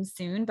episode coming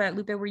soon. But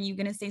Lupe, were you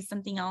going to say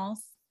something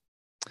else?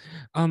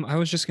 I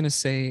was just gonna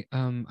say,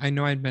 I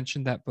know I'd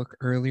mentioned that book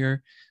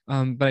earlier,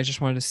 but I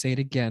just wanted to say it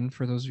again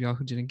for those of y'all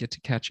who didn't get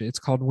to catch it. It's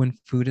called When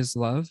Food is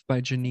Love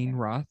by Janine Okay.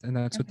 Roth, and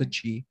that's with the Okay.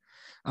 G.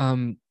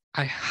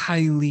 I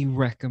highly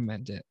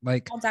recommend it.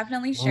 Like, I'll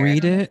definitely share it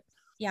read on this. it,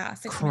 Yeah,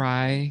 60 minutes.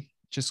 cry,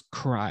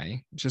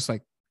 just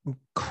like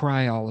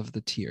cry all of the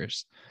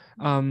tears.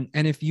 And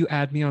if you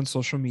add me on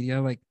social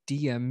media, like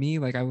DM me,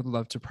 like I would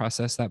love to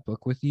process that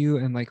book with you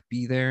and like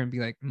be there and be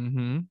like,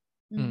 mm-hmm,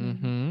 Mm-hmm.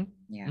 mm-hmm,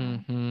 Yeah.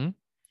 mm-hmm.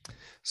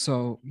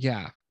 So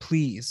yeah,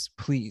 please,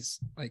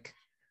 please, like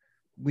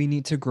we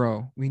need to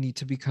grow. We need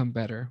to become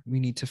better. We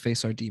need to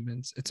face our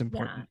demons. It's Yeah.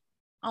 important.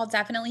 I'll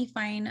definitely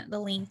find the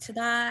link to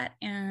that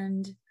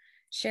and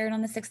share it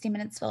on the 60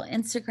 Minutesville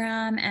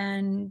Instagram.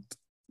 And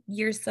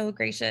you're so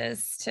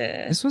gracious to,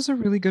 This was a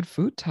really good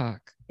food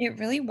talk. it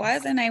really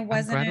was. And I I'm glad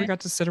we wasn't got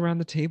to sit around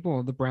the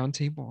table, the brown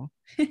table.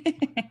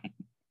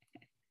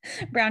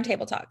 brown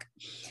table talk.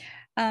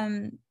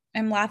 Um,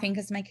 I'm laughing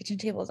because my kitchen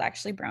table is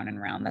actually brown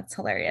and round. That's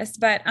hilarious.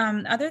 But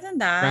other than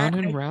that, Brown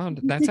and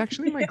round. That's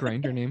actually my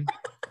grinder name.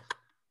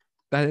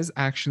 That is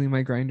actually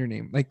my grinder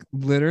name. Like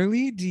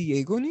literally,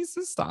 Diego needs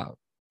to stop.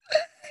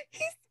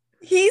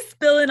 he's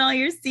spilling all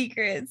your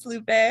secrets,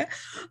 Lupe.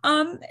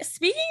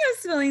 Speaking of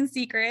spilling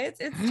secrets,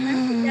 it's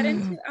time to get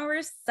into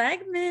our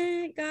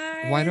segment,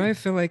 Why do guys. I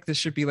feel like this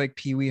should be like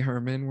Pee Wee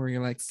Herman, where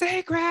you're like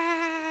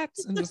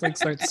secrets and just like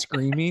start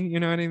screaming? You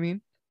know what I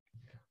mean?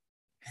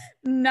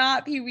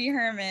 Not Pee Wee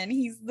Herman.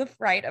 He's the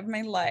fright of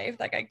my life.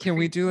 Like, I Can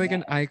we creep do him like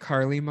an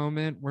iCarly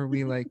moment where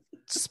we like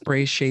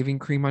spray shaving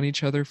cream on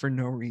each other for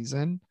no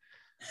reason?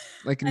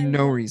 Like I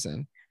no love.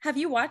 reason. Have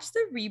you watched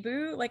the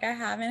reboot? Like, I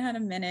haven't had a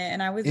minute,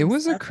 and I was It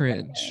was a obsessed with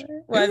cringe. it.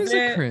 It Was was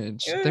a it?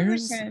 cringe. It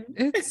was a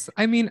cringe.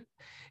 I mean,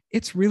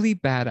 it's really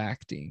bad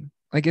acting.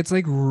 Like it's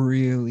like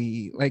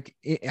really like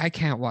I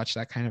can't watch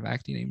that kind of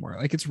acting anymore.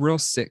 Like it's real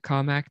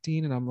sitcom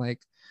acting, and I'm like,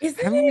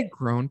 Isn't haven't we it?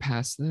 grown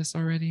past this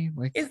already?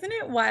 Like, Isn't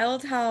it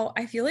wild how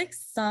I feel like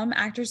some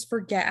actors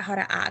forget how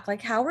to act?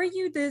 Like, how are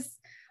you this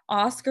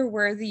Oscar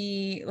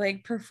worthy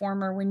like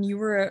performer when you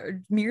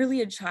were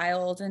merely a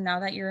child, and now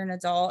that you're an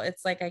adult,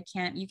 it's like,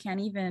 you can't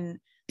even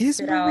is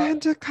spit out.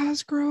 Miranda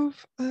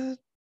Cosgrove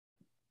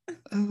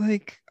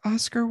like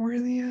Oscar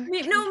worthy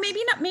actress? No, maybe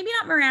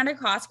not Miranda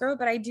Cosgrove,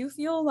 but I do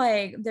feel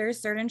like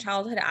there's certain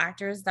childhood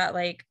actors that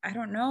like, I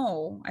don't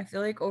know. I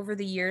feel like over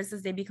the years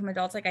as they become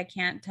adults, like I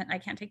can't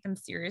take them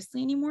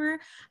seriously anymore.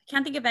 I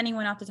can't think of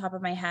anyone off the top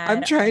of my I'm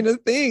head. trying to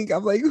think.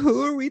 I'm like,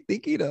 who are we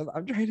thinking of?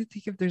 I'm trying to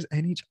think if there's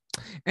any.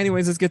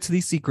 Anyways, let's get to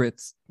these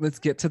secrets. Let's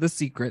get to the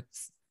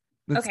secrets.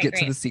 Let's Okay, get to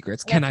great. the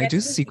secrets. Can Let's I get do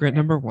to the secret secret.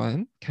 number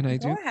one? Can I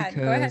do Go it? ahead.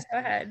 Go ahead. Because Go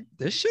ahead.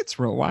 this shit's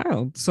real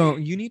wild. So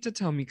you need to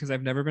tell me because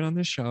I've never been on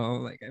this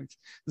show. This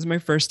is my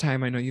first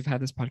time. I know you've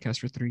had this podcast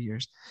for 3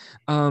 years.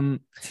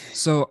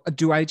 So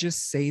do I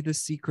just say the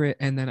secret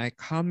and then I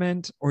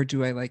comment, or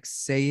do I like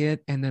say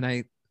it and then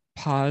I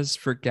pause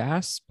for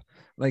gasp?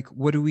 Like,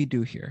 what do we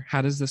do here?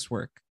 How does this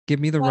work? Give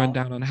me the Well,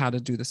 rundown on how to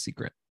do the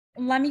secret.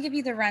 let me give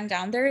you the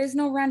rundown. There is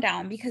no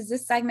rundown because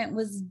this segment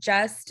was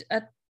just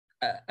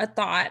a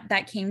thought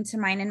that came to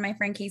mind in my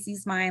friend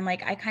Casey's mind.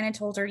 Like I kind of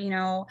told her,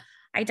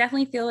 I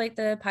definitely feel like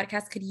the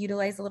podcast could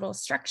utilize a little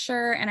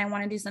structure and I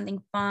want to do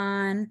something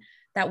fun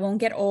that won't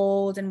get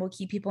old and will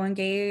keep people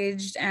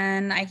engaged.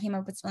 And I came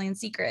up with Spilling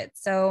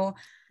Secrets. So,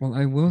 Well,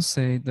 I will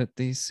say that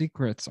these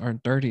secrets are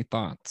dirty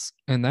thoughts,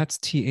 and that's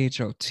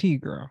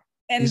THOT, girl.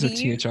 and These are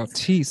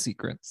THOT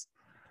secrets.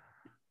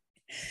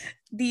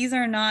 these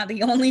are not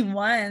the only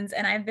ones.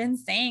 And I've been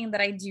saying that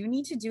I do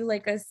need to do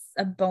like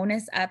a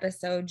bonus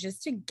episode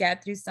just to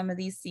get through some of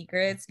these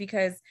secrets,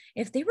 because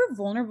if they were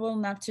vulnerable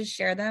enough to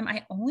share them,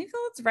 I only feel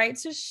it's right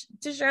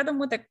to share them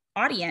with the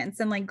audience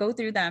and like go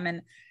through them,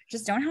 and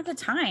just don't have the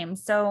time.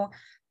 So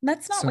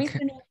let's not So waste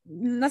any,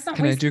 let's not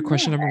can I waste do any more.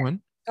 question number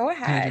one? Go Can I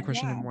do ahead.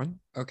 question Yeah. number one?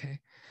 Okay.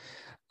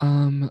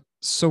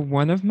 So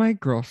one of my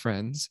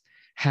girlfriends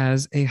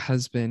has a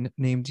husband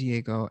named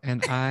Diego,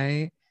 and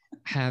I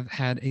have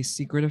had a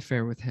secret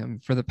affair with him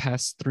for the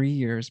past 3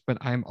 years, but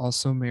I'm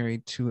also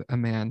married to a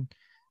man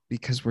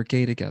because we're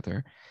gay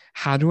together.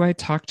 How do I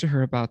talk to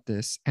her about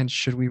this? And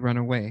should we run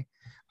away?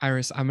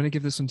 Iris, I'm going to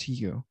give this one to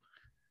you.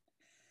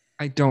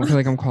 I don't feel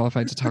like I'm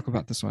qualified to talk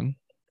about this one.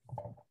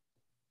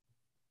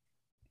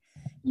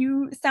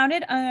 You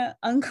sounded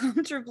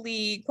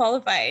uncomfortably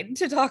qualified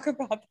to talk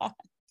about that.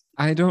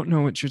 I don't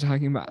know what you're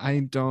talking about.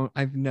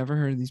 I've never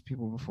heard of these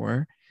people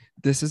before.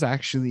 This is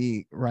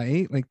actually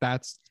right. Like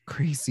that's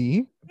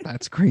crazy.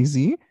 That's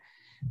crazy.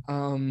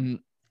 Um,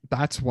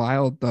 that's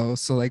wild though.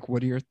 So like,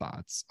 what are your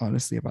thoughts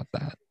honestly about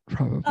that?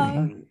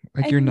 Probably.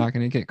 Like I you're mean, not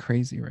gonna get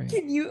crazy, right?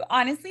 could you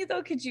honestly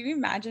though, could you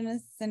imagine a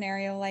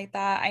scenario like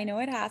that? I know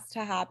it has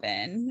to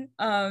happen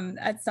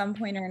at some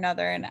point or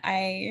another. And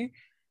I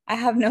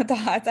have no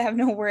thoughts. I have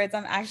no words.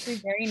 I'm actually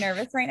very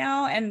nervous right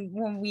now. And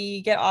when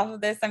we get off of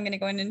this, I'm gonna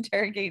go and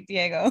interrogate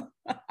Diego.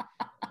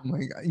 Oh my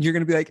god. You're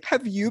gonna be like,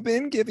 have you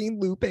been giving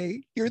Lupe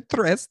your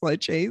tres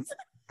leches?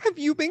 Have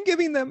you been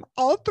giving them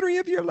all three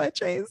of your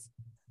leches?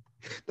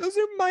 Those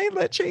are my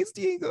leches,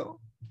 Diego.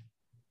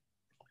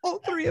 All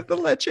three of the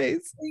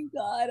leches. Oh my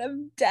God,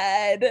 I'm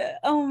dead.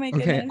 Oh my Okay,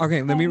 goodness.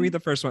 okay, let me read the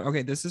first one.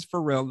 Okay, this is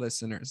for real,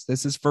 listeners.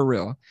 This is for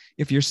real.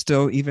 If you're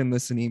still even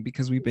listening,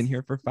 because we've been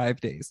here for 5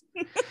 days.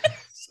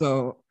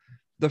 So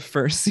the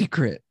first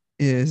secret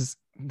is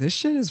this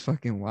shit is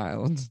fucking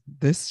wild.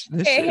 This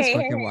shit is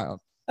fucking wild.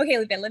 Okay,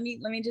 Lupe, let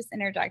me just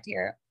interject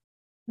here.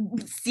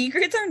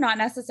 Secrets are not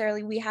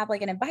necessarily, we have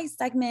like an advice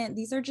segment.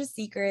 These are just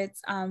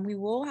secrets. We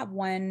will have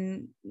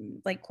one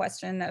like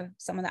question of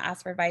someone that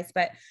asks for advice,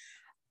 but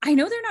I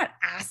know they're not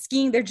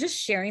asking, they're just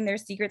sharing their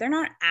secret. They're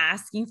not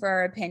asking for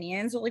our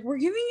opinions, but like we're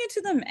giving it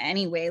to them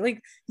anyway.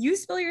 Like you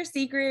spill your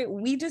secret,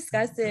 we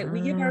discuss it,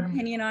 we give our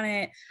opinion on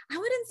it. I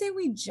wouldn't say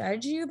we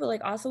judge you, but like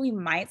also we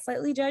might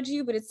slightly judge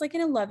you, but it's like in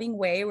a loving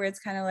way where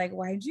it's kind of like,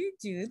 why'd you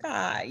do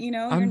that? You're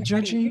I'm naughty.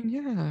 judging,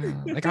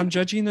 yeah. Like I'm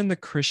judging in the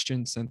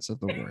Christian sense of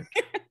the word,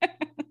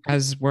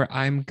 as where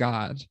I'm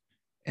God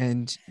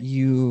and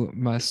you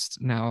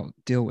must now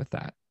deal with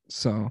that.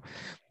 So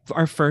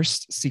our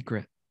first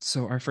secret.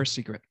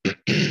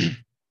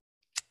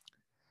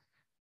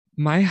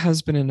 My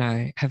husband and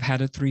I have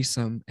had a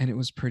threesome and it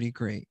was pretty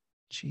great.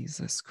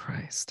 Jesus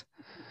Christ.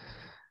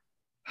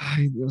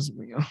 Ay, Dios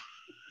mío.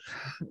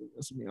 Ay,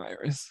 Dios mío,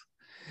 Iris.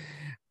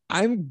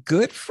 I'm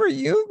good for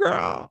you,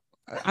 girl.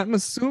 I'm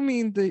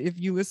assuming that if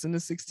you listen to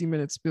 60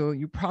 Minutes Spill,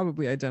 you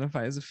probably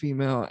identify as a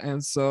female.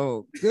 And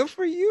so good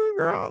for you,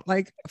 girl.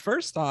 Like,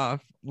 first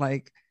off,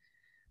 like,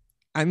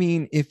 I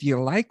mean, if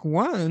you like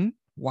one,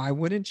 why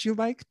wouldn't you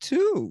like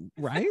two?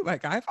 Right?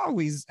 Like, I've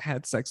always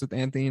had sex with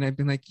Anthony, and I've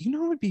been like, you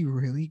know, it would be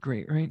really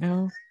great right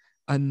now?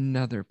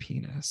 Another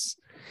penis.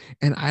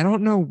 And I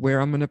don't know where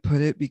I'm going to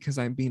put it because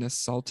I'm being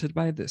assaulted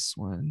by this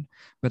one,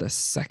 but a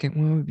second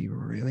one would be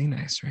really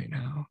nice right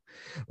now.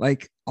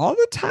 Like, all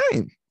the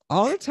time.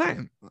 All the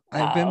time.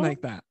 I've been Wow.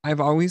 like that. I've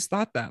always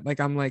thought that. Like,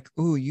 I'm like,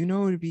 oh, you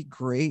know, it would be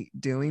great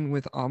dealing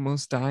with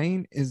almost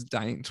dying is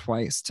dying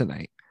twice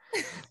tonight.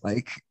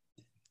 Like,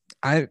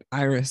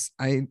 Iris,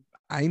 I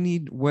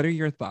need, what are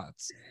your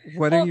thoughts?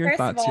 What are Well, your first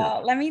of thoughts here?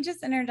 all, let me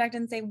just interject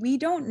and say we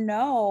don't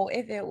know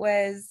if it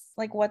was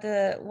like what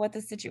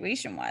the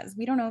situation was.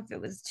 We don't know if it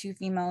was two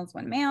females,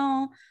 one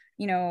male,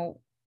 you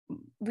know,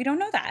 we don't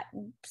know that.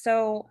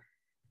 So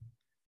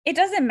it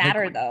doesn't Like,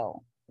 matter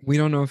though. We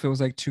don't know if it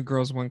was like 2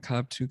 girls, 1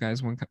 cup, 2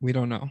 guys, 1 cup. We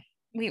don't know.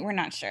 We're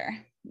not sure.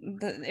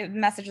 The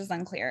message is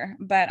unclear,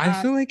 but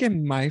I feel like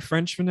in my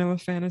French vanilla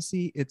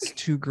fantasy, it's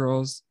 2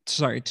 girls,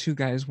 sorry, 2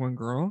 guys, 1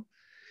 girl,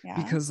 yeah.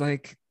 because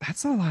like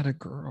that's a lot of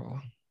girl.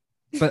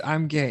 But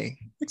I'm gay.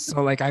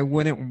 So like I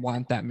wouldn't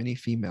want that many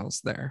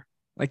females there.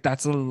 Like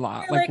that's a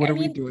lot. You're Like like, what are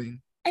we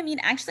doing?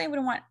 actually, I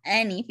wouldn't want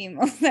any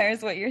females there,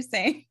 is what you're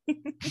saying.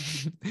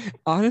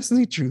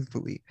 Honestly,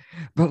 truthfully.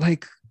 But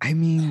like, I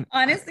mean,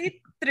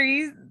 Honestly,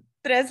 tres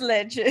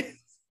leches.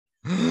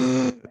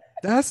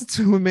 that's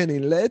too many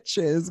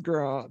leches,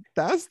 girl.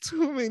 That's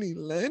too many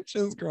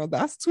leches, girl.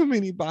 That's too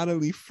many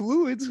bodily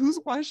fluids. Who's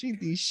washing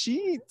these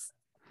sheets?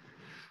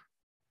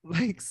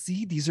 Like,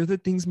 see, these are the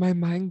things my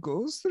mind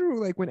goes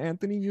through. Like when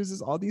Anthony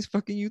uses all these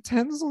fucking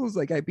utensils,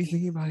 like I'd be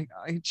thinking like,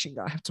 I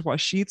have to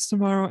wash sheets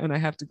tomorrow and I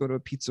have to go to a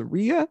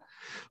pizzeria.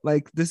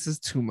 Like, this is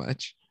too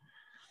much.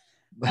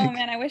 Oh Like,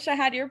 man, I wish I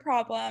had your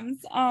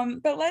problems.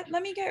 But let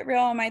me get real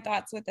on my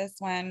thoughts with this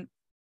one.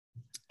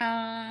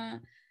 Uh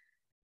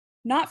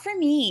Not for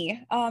me.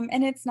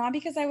 And it's not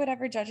because I would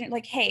ever judge it.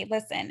 Like, hey,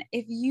 listen,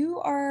 if you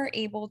are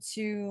able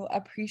to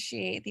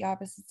appreciate the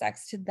opposite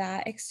sex to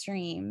that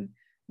extreme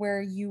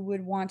where you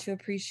would want to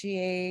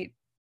appreciate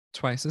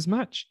twice as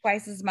much.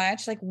 twice as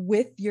much, like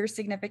with your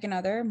significant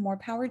other, more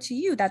power to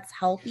you. That's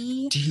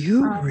healthy. Do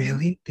you Um,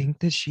 really think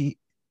that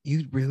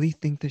you really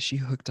think that she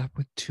hooked up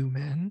with 2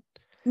 men?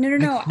 no, no,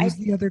 Like, no. who's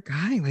the other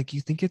guy? Like,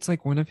 you think it's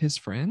like one of his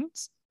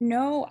friends?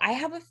 I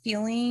have a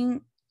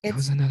feeling It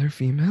was it's another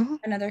female?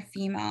 another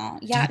female.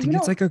 Do Yeah, you think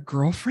it's like a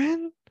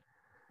girlfriend?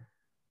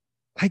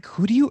 Like,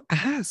 who do you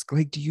ask?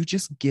 Like, do you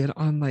just get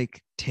on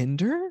like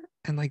Tinder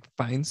and like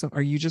find some?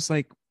 Are you just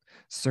like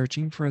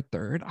searching for a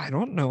third? I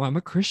don't know. I'm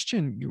a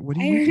Christian. What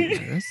do you do,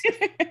 Iris?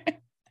 I,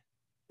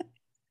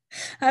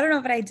 I don't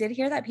know, but I did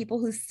hear that people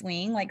who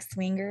swing, like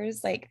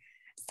swingers, like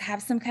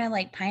have some kind of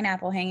like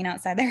pineapple hanging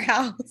outside their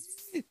house.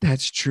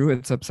 That's true.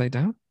 It's upside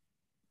down.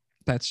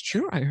 That's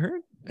true. I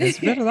heard. Es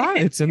verdad.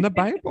 It's in the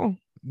Bible.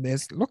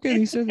 Es lo que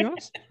dice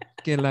Dios.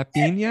 Que la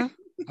piña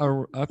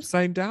are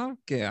upside down,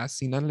 que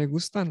así no le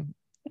gustan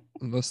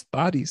los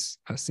taris.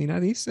 Así no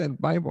dice el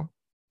Bible.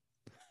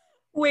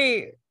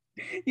 Wait,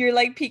 you're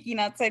like peeking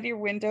outside your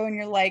window and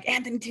you're like,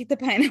 Anthony, take the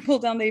pineapple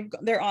down.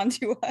 They're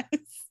onto us.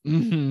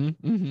 Mm-hmm,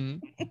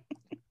 mm-hmm.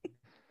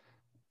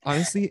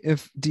 Honestly,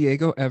 if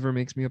Diego ever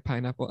makes me a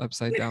pineapple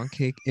upside down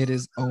cake, it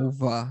is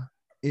over.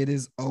 It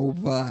is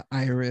over,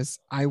 Iris.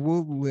 I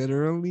will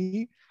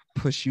literally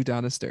push you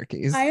down a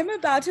staircase. I am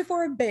about to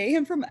forbid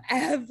him from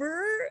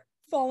ever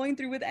following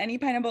through with any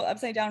pineapple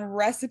upside down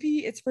recipe.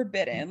 It's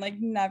forbidden. Like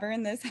never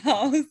in this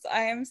house.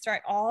 I am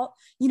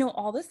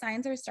all the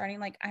signs are starting.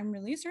 Like I'm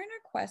really starting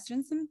to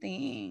question some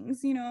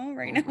things,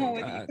 right Oh my now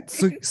with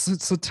you. god.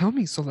 So tell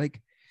me. So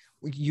like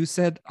you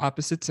said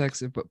opposite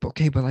sex, but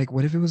okay, but like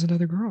what if it was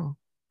another girl?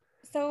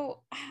 So,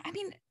 I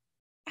mean,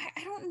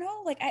 I don't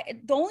know. Like,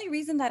 the only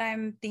reason that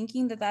I'm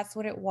thinking that that's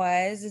what it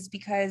was is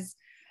because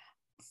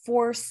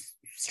for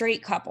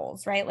straight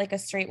couples, right? Like a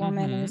straight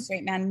woman and a Mm-hmm.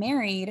 straight man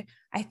married,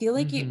 I feel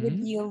like it would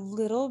Mm-hmm. be a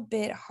little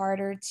bit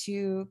harder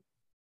to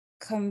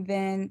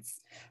convince.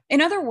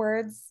 In other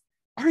words,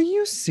 Are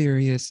you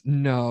serious?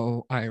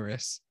 No,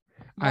 Iris.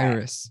 what?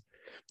 Iris.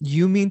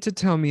 You mean to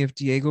tell me if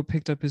Diego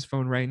picked up his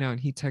phone right now and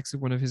he texted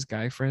one of his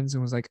guy friends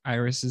and was like,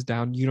 Iris is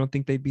down, you don't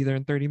think they'd be there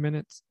in 30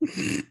 minutes?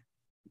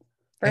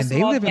 And First of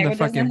they all, live in the Diego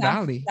fucking doesn't have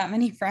valley. that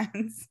many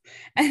friends,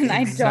 and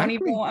I don't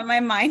even Exactly. want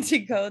my mind to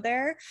go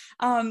there.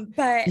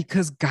 But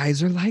Because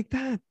guys are like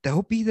that.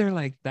 They'll be there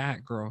like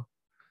that, girl.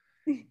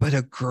 But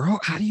a girl,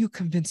 how do you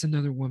convince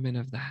another woman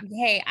of that?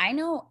 hey, I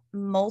know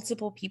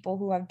multiple people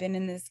who have been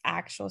in this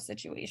actual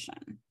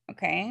situation.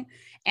 Okay.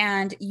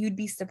 And you'd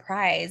be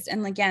surprised.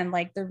 And again,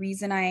 like the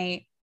reason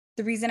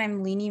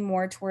I'm leaning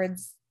more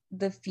towards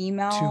the Two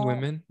female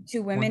women, to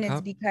one women is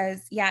cup.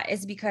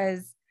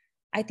 because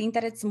I think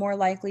that it's more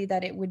likely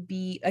that it would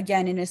be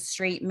again in a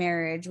straight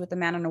marriage with a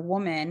man and a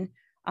woman.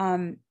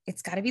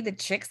 It's got to be the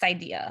chick's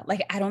idea.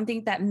 Like, I don't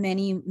think that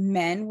many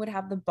men would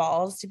have the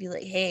balls to be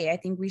like, hey, I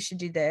think we should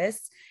do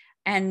this,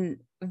 and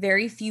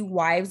very few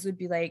wives would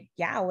be like,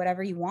 yeah,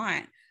 whatever you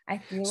want. I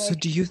feel So like,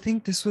 do you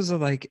think this was a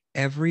like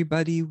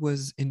everybody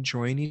was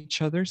enjoying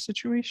each other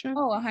situation?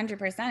 oh,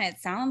 100%. It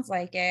sounds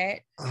like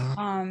it. Oh.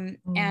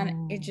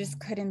 And it just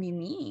couldn't be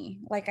me.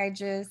 Like,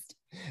 to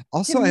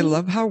Also, I me,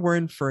 love how we're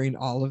inferring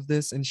all of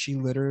this, and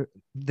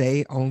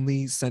they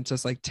only sent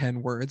us like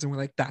 10 words, and we're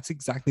like, that's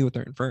exactly what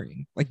they're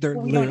inferring. Like they're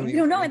we literally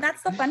don't know. inferring. And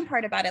that's the fun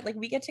part about it. Like,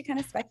 we get to kind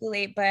of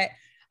speculate, but,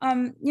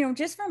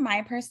 just for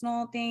my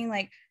personal thing,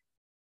 like,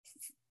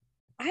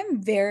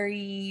 I'm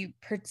very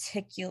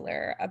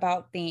particular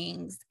about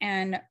things.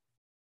 And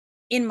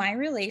in my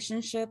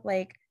relationship,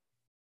 like,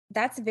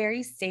 that's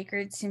very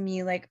sacred to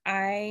me. Like,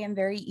 I am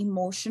very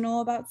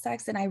emotional about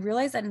sex. And I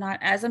realize that not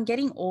as I'm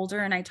getting older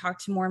and I talk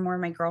to more and more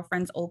of my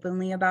girlfriends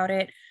openly about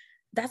it,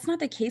 that's not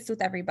the case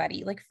with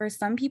everybody. Like, for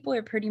some people,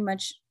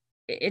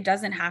 it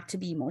doesn't have to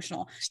be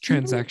emotional. It's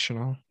Even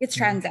transactional. it's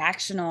Yeah.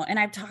 transactional. And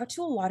I've talked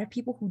to a lot of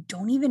people who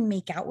don't even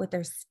make out with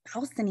their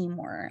spouse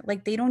anymore.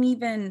 Like, they don't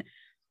even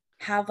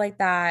have like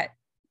that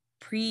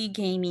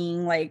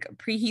pre-gaming, like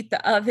preheat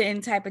the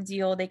oven type of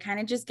deal. They kind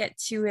of just get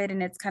to it,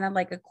 and it's kind of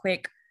like a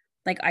quick,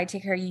 like, I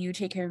take care of you, you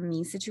take care of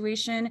me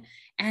situation.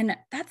 And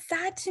that's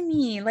sad to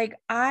me. Like,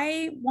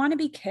 I want to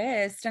be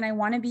kissed, and I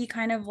want to be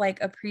kind of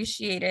like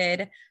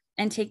appreciated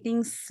and take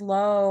things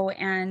slow.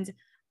 And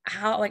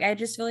how, like, I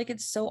just feel like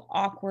it's so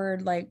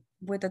awkward, like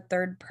with a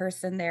third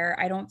person there.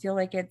 I don't feel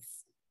like it's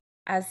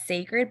as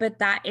sacred, but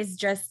that is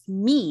just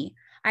me.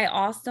 I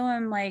also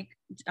am like,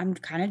 I'm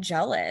kind of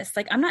jealous.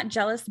 Like, I'm not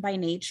jealous by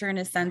nature in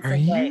a sense Are of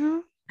like,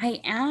 you? I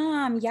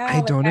am, yeah, I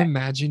like don't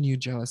imagine you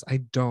jealous. I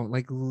don't,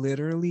 like,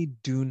 literally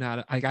do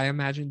not. Like, I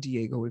imagine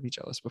Diego would be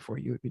jealous before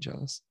you would be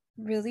jealous.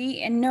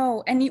 really. And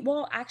no, and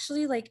well,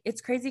 actually, like,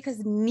 it's crazy because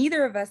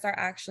neither of us are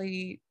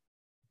actually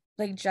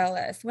like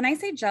jealous. When I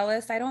say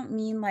jealous, I don't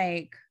mean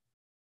like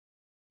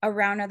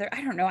around other,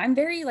 I don't know. I'm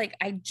very like,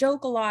 I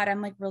joke a lot.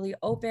 I'm like really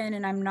open,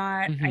 and I'm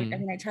not, I Hmm.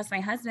 mean, I trust my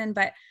husband,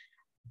 but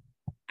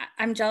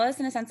I'm jealous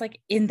in a sense, like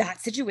in that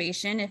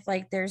situation, if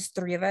like there's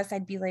three of us,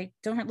 I'd be like,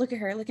 don't look at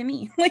her, look at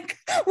me. Like,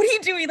 what are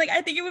you doing? Like,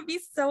 I think it would be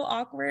so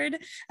awkward.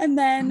 And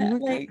then Look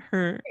at like,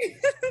 her. I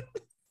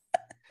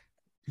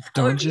would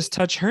Don't just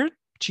touch her.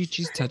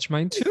 Chi-Chi's touch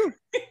mine too.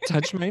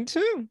 Touch mine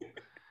too.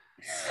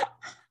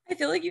 I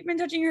feel like you've been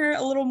touching her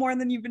a little more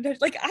than you've been touching.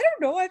 Like, I don't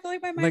know. I feel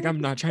like my mind Like, would I'm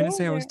just not trying to go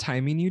say I was there.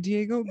 timing you,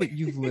 Diego, but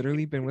you've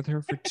literally been with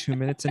her for 2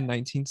 minutes and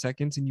 19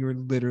 seconds, and you were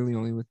literally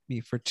only with me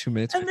for 2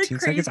 minutes, And the 15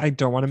 seconds. crazy, I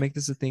don't want to make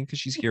this a thing because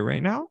she's here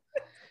right now.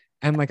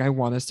 And like, I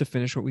want us to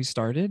finish what we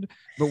started,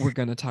 but we're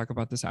going to talk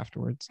about this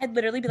afterwards. I'd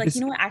literally be like, you This,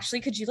 know what?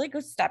 Actually, could you like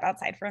go step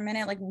outside for a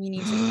minute? Like, we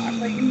need to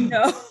talk.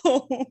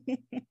 Like, no.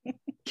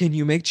 can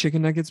you make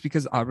chicken nuggets?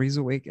 Because Aubrey's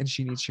awake and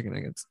she needs chicken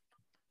nuggets.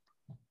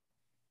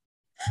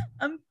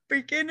 I'm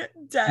freaking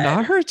dead.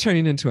 Not her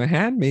turning into a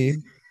handmaid.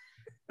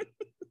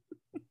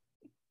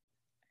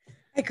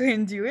 I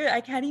couldn't do it. I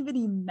can't even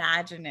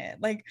imagine it.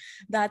 Like,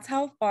 that's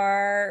how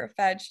far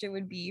fetched it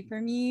would be for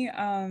me.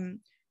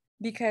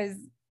 Because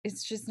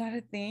it's just not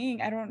a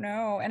thing. I don't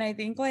know. And I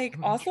think like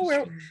Oh,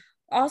 interesting.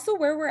 also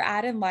where we're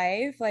at in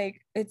life,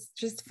 like it's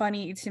just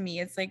funny to me.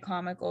 It's like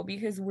comical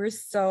because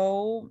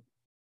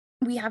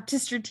we have to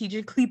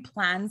strategically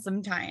plan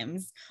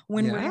sometimes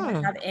when we're gonna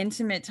Yeah. have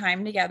intimate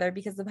time together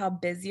because of how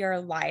busy our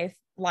lives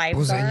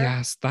Pues are. allá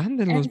están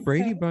de los And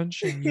Brady so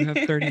Bunch and you have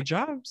 30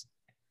 jobs.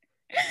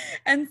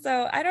 and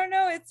so I don't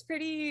know, it's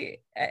pretty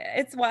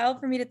it's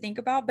wild for me to think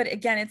about, but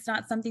again, it's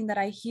not something that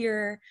I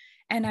hear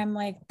and I'm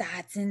like,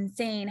 that's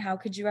insane. How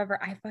could you ever?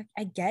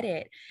 I get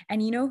it.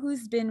 And you know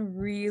who's been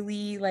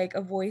really like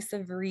a voice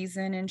of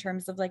reason in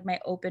terms of like my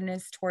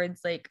openness towards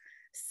like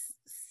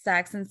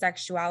sex and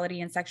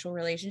sexuality and sexual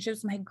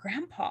relationships? My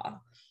grandpa.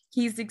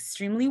 He's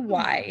extremely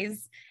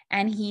wise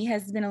and he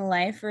has been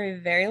alive for a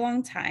very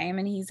long time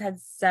and he's had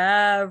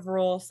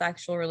several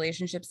sexual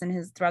relationships in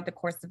his throughout the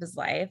course of his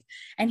life,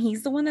 and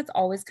he's the one that's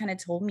always kind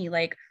of told me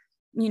like,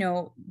 you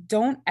know,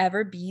 don't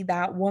ever be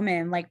that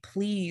woman. Like,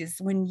 please,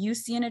 when you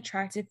see an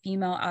attractive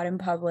female out in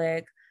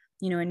public,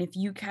 you know, and if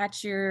you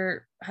catch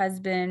your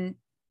husband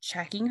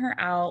checking her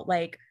out,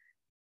 like,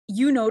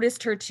 you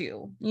noticed her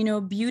too. You know,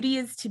 beauty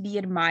is to be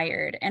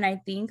admired. And I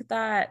think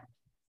that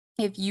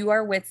if you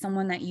are with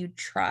someone that you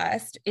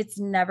trust, it's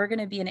never going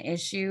to be an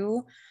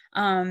issue.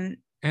 And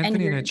Anthony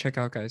and you're, I check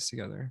out guys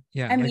together.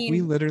 Yeah. I Like, we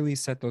mean, literally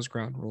set those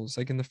ground rules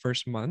like in the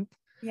first month.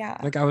 yeah,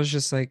 Like, I was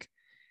just like,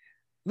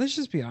 let's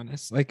just be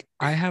honest. Like,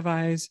 I have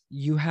eyes,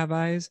 you have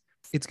eyes.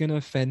 It's going to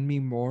offend me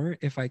more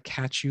if I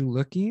catch you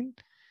looking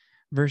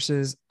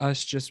versus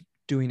us just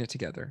doing it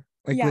together.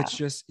 Like, let's yeah,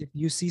 just, if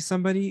you see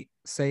somebody,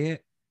 say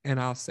it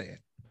and I'll say it.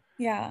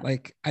 yeah.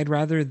 Like, I'd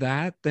rather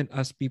that than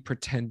us be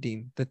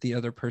pretending that the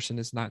other person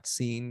is not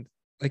seeing.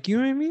 Like, you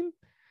know what I mean?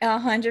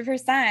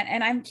 100%.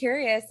 And I'm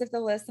curious if the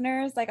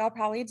listeners, like, I'll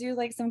probably do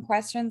like some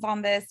questions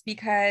on this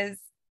because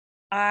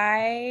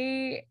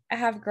I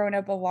have grown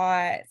up a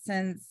lot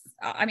since,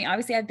 I mean,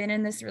 obviously, I've been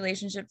in this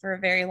relationship for a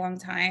very long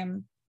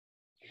time.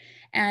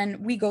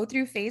 And we go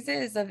through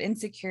phases of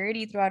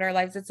insecurity throughout our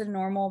lives. It's a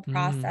normal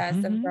process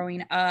of Mm-hmm.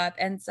 growing up.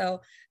 And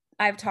so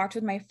I've talked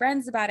with my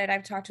friends about it.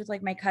 I've talked with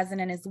like my cousin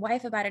and his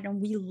wife about it.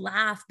 And we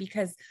laugh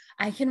because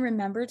I can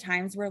remember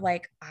times where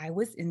like I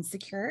was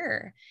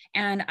insecure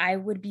and I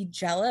would be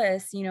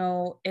jealous, you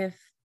know, if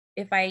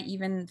I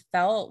even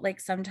felt like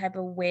some type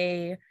of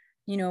way,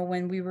 you know,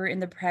 when we were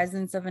in the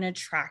presence of an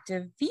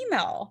attractive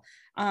female.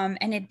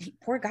 And it,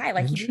 poor guy,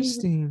 like he didn't even,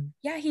 Interesting.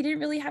 yeah, he didn't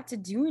really have to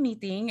do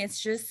anything.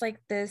 It's just like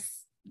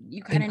this,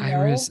 you kind And of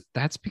Iris, know.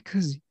 that's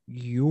because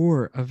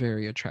you're a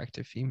very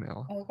attractive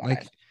female. Oh gosh.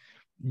 Like,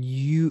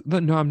 you,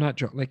 but no, I'm not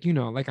joking. Like, you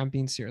know, like, I'm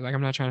being serious. Like,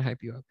 I'm not trying to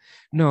hype you up.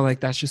 No, like,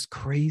 that's just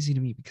crazy to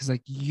me because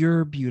like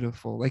you're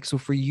beautiful. Like, so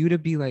for you to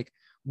be like,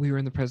 we were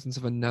in the presence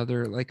of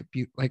another like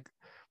like,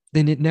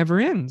 then it never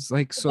ends.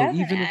 Like, It so doesn't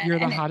even if end. you're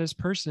the And it, hottest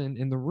person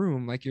in the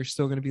room, like, you're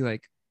still gonna be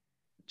like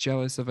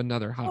jealous of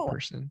another hot oh,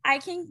 person. I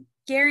can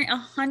guarantee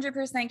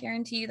 100%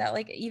 guarantee you that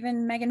like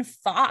even Megan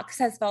Fox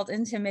has felt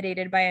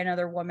intimidated by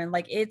another woman.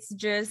 Like it's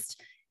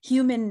just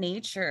human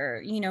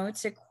nature, you know,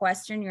 to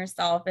question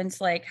yourself and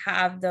to like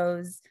have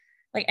those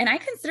Like, and I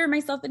consider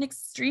myself an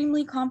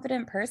extremely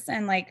confident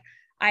person. Like,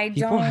 I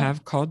People don't.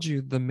 have called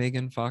you the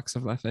Megan Fox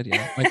of La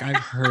Feria. Like I've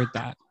heard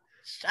that.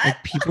 Shut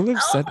Like people have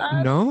the said, hell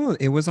up. no,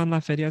 it was on La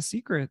Feria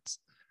Secrets.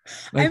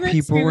 I'm Like a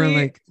people were truly.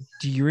 like,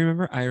 do you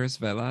remember Iris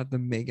Vela, the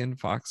Megan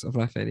Fox of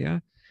La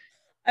Feria?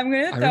 I'm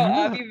gonna I throw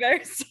remember up. that. You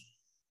better.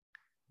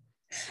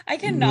 I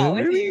cannot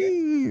with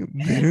you.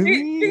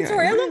 Literally.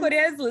 Victoria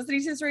Longoria is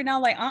listening to this right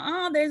now, like,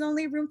 there's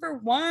only room for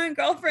one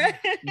girlfriend.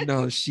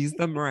 No, she's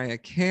the Mariah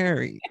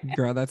Carey.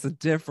 Girl, that's a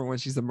different one.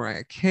 She's the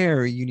Mariah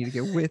Carey. You need to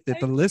get with it. I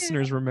The can't.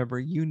 listeners, remember,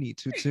 you need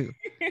to too.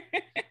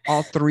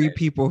 All three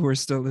people who are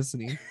still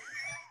listening.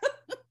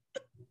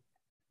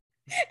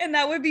 And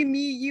that would be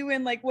me, you,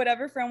 and like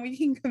whatever friend we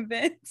can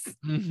convince.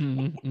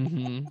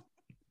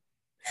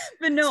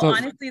 But no, So,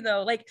 honestly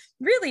though, like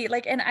really,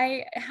 like, and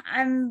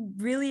I'm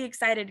really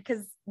excited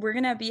because we're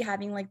gonna be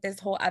having like this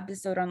whole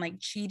episode on like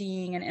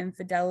cheating and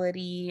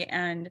infidelity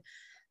and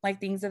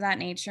like things of that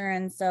nature.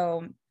 And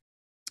so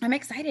I'm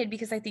excited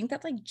because I think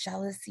that like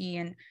jealousy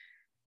and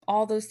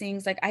all those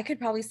things, like I could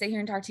probably sit here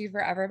and talk to you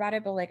forever about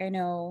it, but like I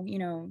know,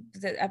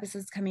 the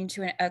episode's coming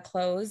to a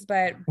close.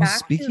 But well, back to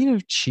speaking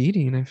of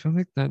cheating, I feel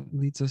like that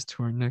leads us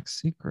to our next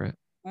secret.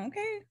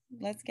 okay,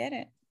 let's get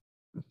it.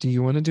 Do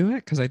you want to do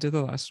it? Because I did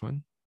the last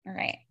one. All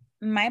right.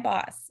 My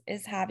boss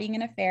is having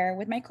an affair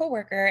with my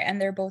coworker and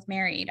they're both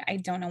married. I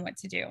don't know what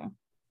to do.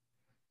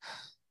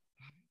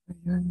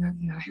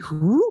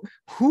 Who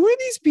are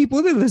these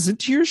people that listen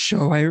to your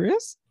show,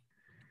 Iris?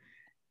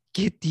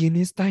 ¿Qué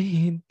tiene esta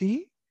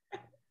gente?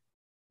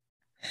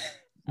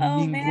 Oh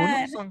Ninguno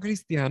man. son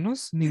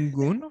cristianos.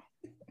 Ninguno.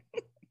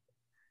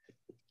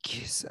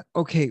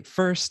 Okay,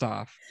 first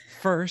off,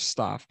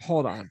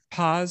 hold on.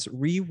 Pause,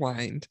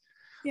 rewind.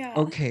 Yeah.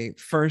 Okay,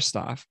 first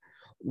off,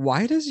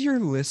 why does your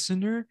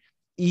listener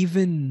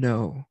even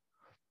know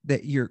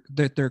that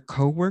their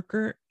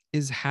coworker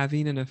is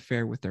having an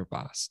affair with their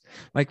boss?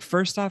 Like,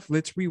 first off,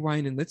 let's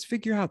rewind and let's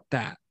figure out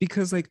that,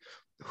 because like,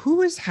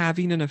 who is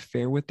having an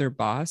affair with their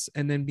boss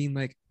and then being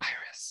like,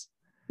 Iris,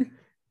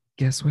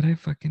 guess what I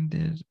fucking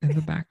did in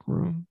the back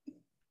room?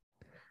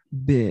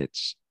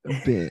 Bitch.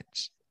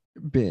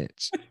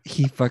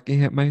 He fucking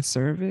hit my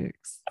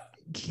cervix.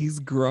 He's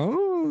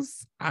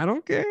gross. I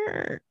don't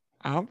care.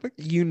 I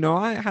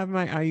have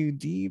my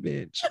IUD,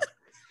 bitch.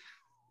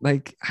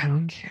 Like, I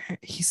don't care.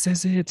 He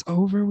says it's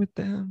over with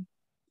them.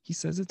 He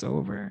says it's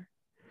over.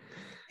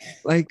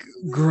 Like,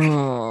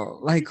 girl,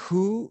 like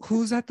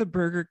who's at the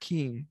Burger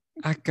King?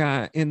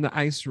 Acá in the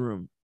ice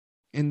room,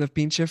 in the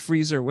pinche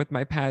freezer with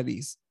my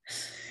patties.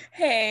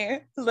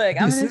 Hey, look,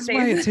 I'm This gonna is say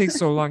why it takes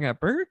so long at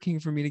Burger King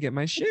for me to get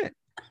my shit.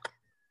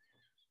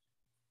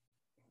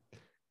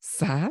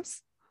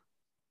 Sass?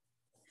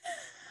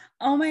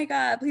 Oh my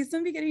god, please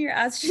don't be getting your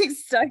ass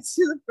cheeks stuck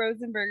to the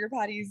frozen burger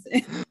patties.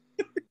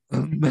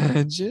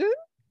 Imagine.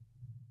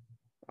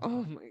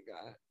 Oh my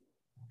god.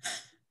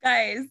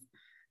 Guys,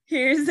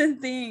 here's the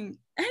thing.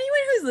 Anyone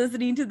who's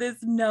listening to this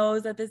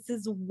knows that this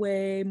is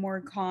way more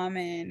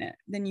common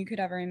than you could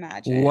ever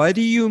imagine. What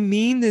do you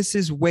mean this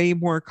is way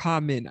more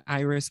common,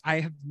 Iris? I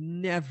have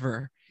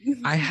never,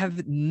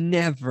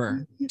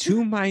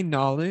 to my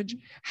knowledge,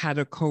 had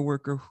a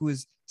coworker who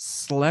has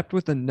slept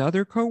with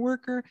another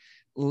coworker,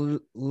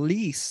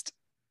 least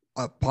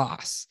a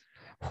boss.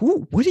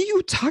 What are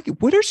you talking?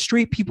 What are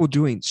straight people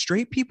doing?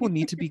 Straight people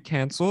need to be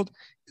canceled.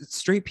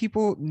 Straight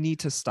people need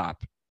to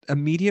stop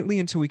immediately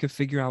until we can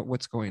figure out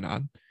what's going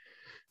on.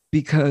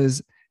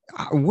 Because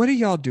what are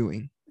y'all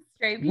doing?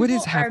 Straight people what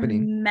is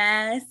happening? are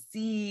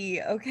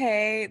messy,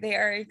 okay? They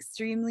are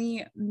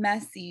extremely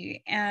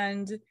messy,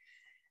 and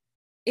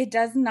it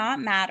does not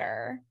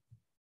matter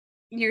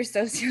your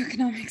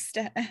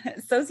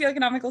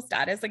socioeconomical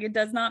status. Like, it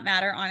does not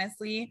matter,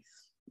 honestly.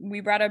 We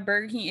brought up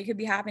Burger King. It could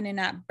be happening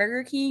at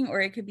Burger King, or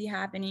it could be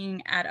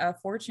happening at a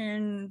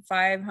Fortune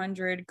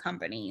 500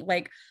 company.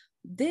 Like,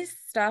 this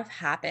stuff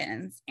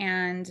happens,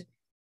 and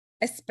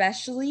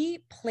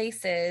especially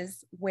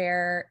places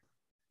where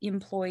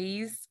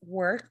employees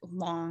work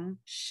long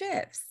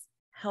shifts,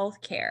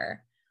 healthcare,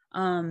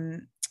 I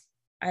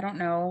don't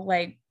know,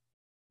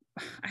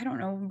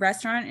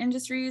 restaurant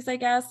industries, I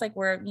guess, like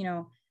where,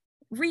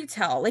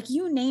 retail, like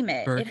you name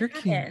it, Burger it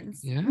King.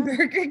 happens. Yeah.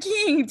 Burger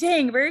King,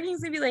 dang, Burger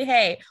King's gonna be like,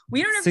 hey,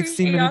 we don't 60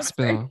 appreciate minutes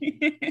y'all.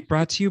 spill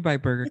brought to you by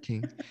Burger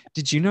King.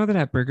 Did you know that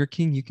at Burger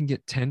King you can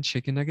get 10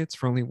 chicken nuggets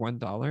for only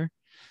 $1?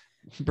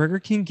 Burger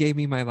King gave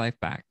me my life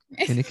back,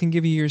 and it can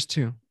give you yours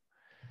too.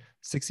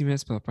 60 minutes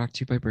spill brought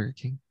to you by Burger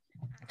King.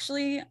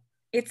 Actually,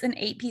 it's an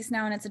 8-piece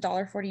now and it's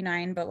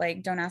 $1.49, but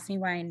like, don't ask me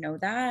why I know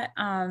that.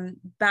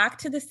 Back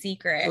to the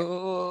secret.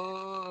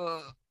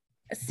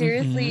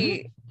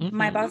 Seriously,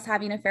 my boss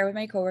having an affair with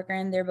my coworker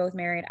and they're both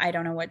married. I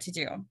don't know what to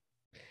do.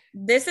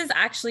 This is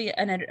actually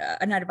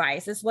an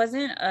advice. This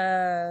wasn't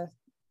a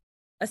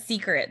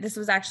secret. This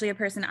was actually a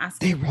person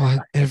asking. They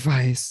want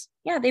advice.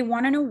 Yeah, they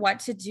want to know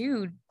what to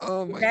do.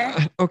 Oh my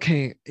god.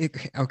 Okay.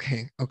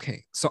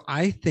 So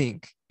I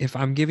think if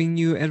I'm giving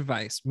you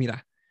advice,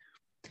 mira,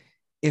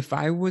 if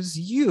I was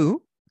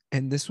you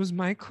and this was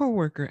my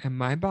coworker and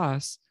my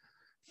boss,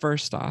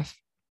 first off,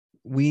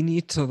 we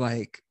need to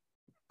like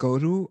go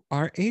to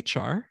our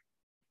HR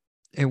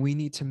and we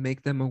need to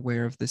make them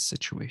aware of this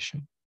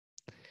situation.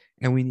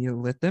 And we need to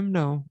let them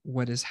know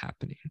what is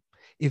happening.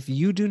 If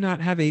you do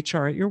not have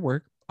HR at your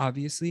work,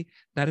 obviously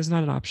that is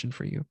not an option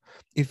for you.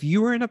 If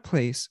you are in a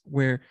place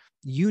where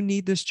you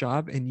need this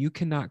job and you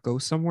cannot go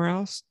somewhere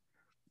else,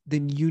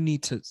 then you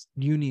need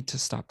to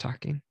stop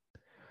talking,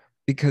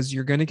 because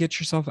you're going to get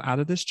yourself out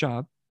of this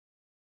job,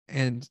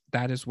 and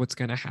that is what's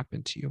going to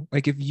happen to you.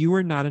 Like if you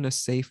are not in a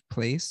safe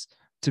place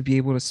to be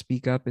able to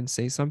speak up and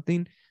say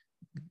something,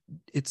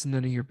 it's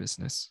none of your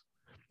business.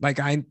 Like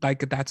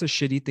that's a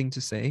shitty thing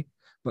to say,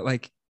 but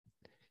like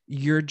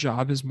your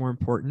job is more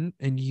important,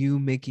 and you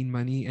making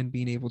money and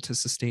being able to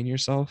sustain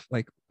yourself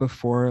like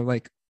before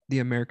like the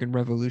American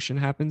Revolution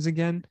happens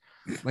again.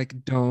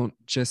 Like don't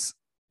just,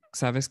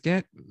 sabes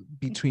get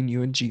between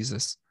you and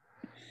Jesus,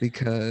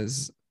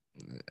 because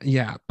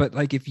yeah, but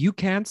like if you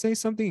can say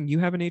something and you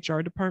have an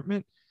HR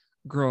department,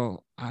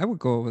 girl, I would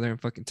go over there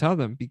and fucking tell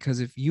them, because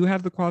if you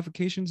have the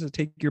qualifications to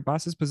take your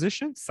boss's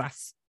position,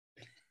 sas.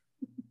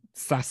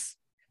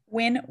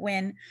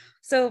 Win.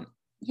 So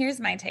here's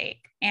my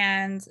take.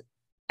 And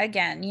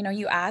again,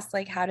 you asked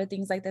like, how do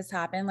things like this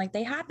happen? Like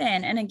they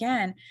happen. And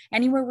again,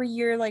 anywhere where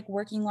you're like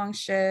working long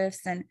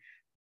shifts, and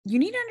you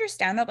need to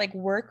understand that like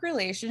work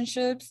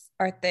relationships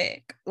are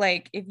thick.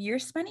 Like if you're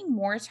spending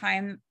more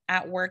time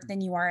at work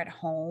than you are at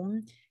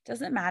home,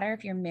 doesn't matter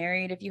if you're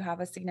married, if you have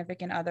a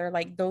significant other,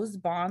 like those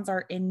bonds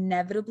are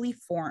inevitably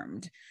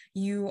formed.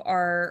 You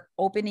are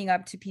opening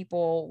up to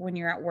people when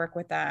you're at work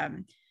with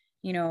them.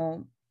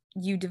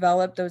 You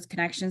develop those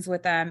connections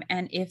with them.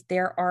 And if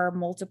there are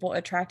multiple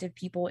attractive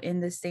people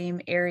in the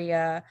same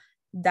area,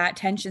 that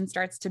tension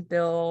starts to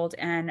build.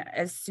 And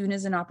as soon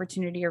as an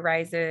opportunity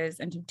arises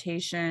and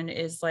temptation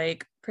is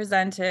like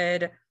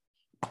presented,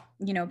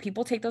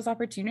 people take those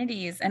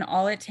opportunities. And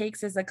all it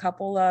takes is a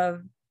couple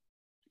of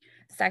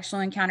sexual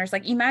encounters.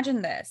 Like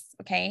imagine this,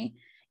 okay?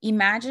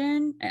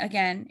 Imagine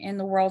again, in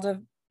the world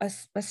of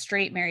a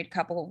straight married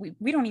couple,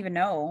 we don't even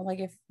know like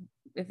if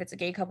it's a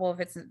gay couple,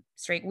 if it's a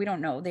straight, we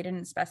don't know. They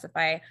didn't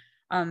specify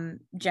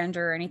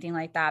gender or anything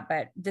like that,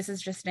 but this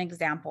is just an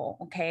example.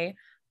 Okay.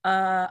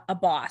 A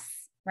boss,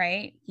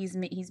 right? He's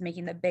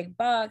making the big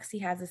bucks. He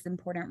has this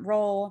important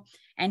role,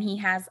 and he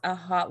has a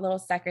hot little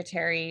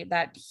secretary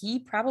that he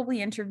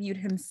probably interviewed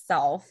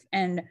himself.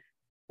 And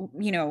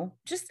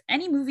just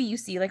any movie you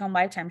see like on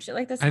Lifetime, shit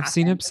like this I've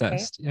seen happens. Okay.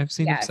 Obsessed. I've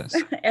seen Yes.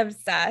 Obsessed.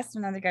 Obsessed,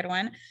 another good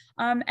one.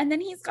 And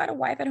then he's got a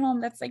wife at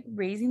home that's like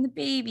raising the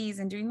babies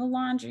and doing the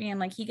laundry, and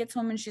like he gets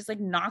home and she's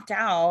like knocked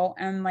out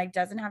and like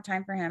doesn't have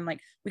time for him.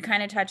 Like we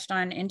kind of touched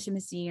on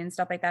intimacy and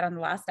stuff like that on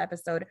the last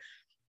episode.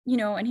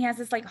 And he has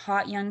this like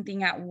hot young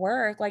thing at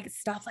work. Like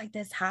stuff like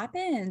this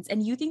happens,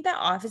 and you think that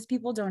office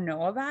people don't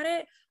know about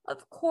it?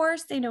 Of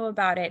course they know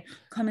about it.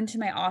 Come into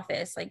my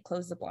office, like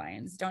close the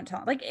blinds, don't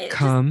tell, like it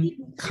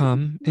just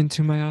Come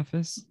into my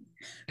office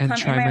and come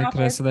in try my my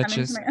office, tres come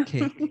into leches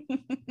cake. my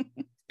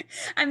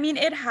I mean,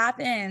 it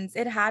happens,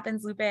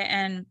 Lupe.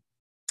 And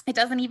it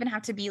doesn't even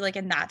have to be like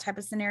in that type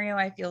of scenario.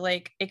 I feel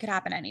like it could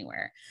happen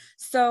anywhere.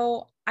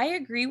 So I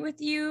agree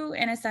with you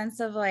in a sense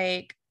of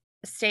like,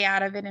 stay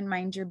out of it and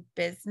mind your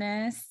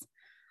business.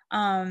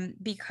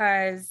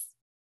 Because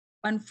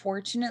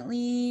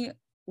unfortunately,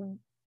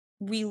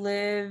 we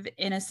live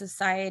in a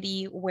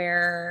society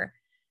where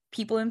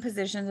people in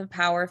positions of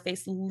power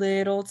face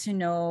little to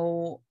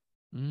no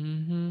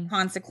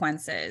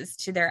consequences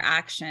to their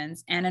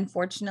actions. And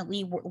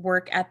unfortunately,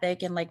 work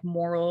ethic and like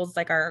morals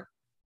like are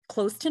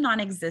close to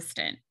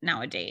non-existent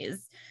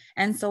nowadays.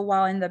 And so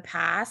while in the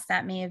past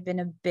that may have been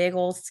a big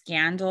old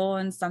scandal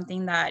and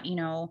something that,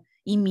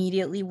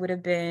 immediately would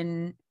have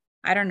been,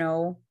 I don't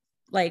know,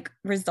 like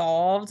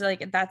resolved,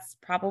 like that's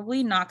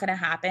probably not going to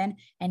happen.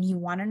 And you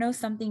want to know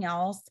something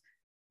else?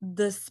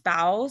 The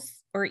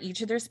spouse or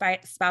each of their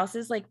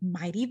spouses like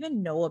might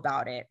even know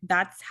about it.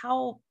 That's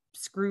how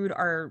screwed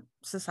our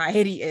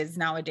society is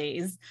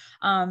nowadays.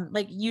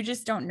 Like you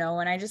just don't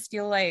know. And I just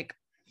feel like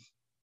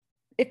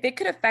if it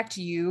could affect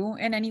you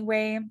in any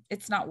way,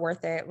 it's not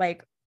worth it.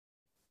 Like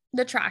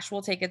the trash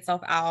will take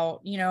itself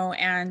out,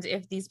 and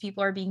if these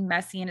people are being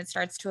messy and it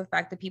starts to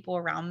affect the people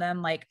around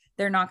them, like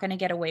they're not going to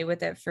get away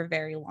with it for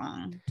very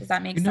long. Does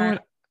that make You know sense?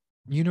 what?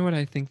 You know what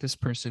I think this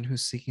person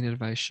who's seeking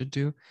advice should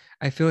do?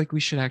 I feel like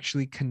we should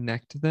actually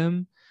connect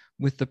them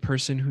with the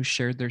person who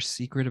shared their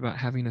secret about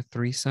having a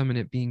threesome and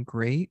it being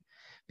great,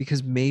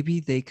 because maybe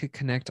they could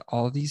connect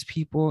all these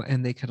people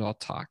and they could all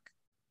talk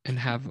and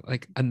have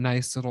like a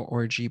nice little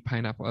orgy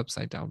pineapple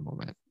upside down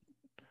moment.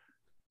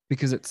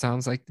 Because it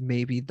sounds like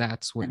maybe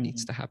that's what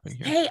needs to happen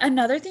here. Hey,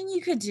 another thing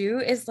you could do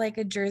is like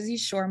a Jersey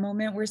Shore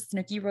moment where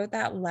Snooki wrote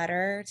that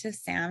letter to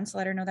Sam to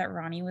let her know that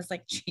Ronnie was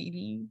like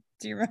cheating.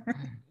 Do you remember?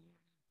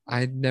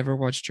 I'd never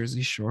watched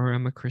Jersey Shore.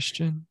 I'm a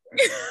Christian.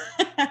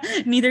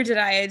 Neither did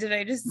I. Did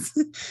I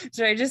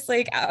just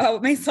like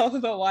out myself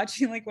about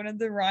watching like one of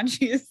the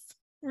raunchiest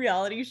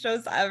reality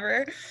shows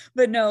ever?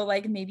 But no,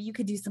 like maybe you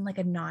could do some like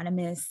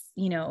anonymous,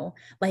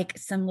 like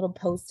some little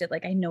post-it,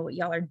 like I know what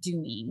y'all are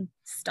doing.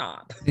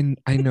 Stop. And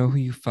I know who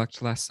you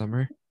fucked last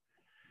summer.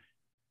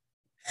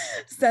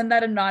 Send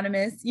that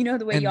anonymous, you know,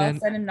 the way And y'all then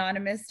send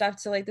anonymous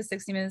stuff to like the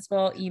 60 Minutes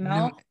full no,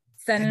 email,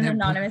 send and an then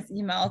anonymous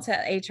email to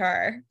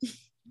HR.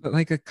 put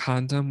like a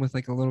condom with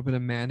like a little bit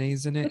of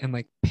mayonnaise in it and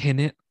like pin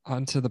it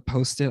onto the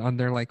post-it on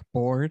their like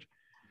board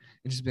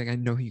and just be like, I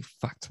know who you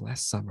fucked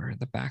last summer in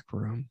the back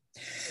room.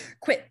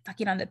 Quit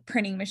fucking on the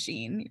printing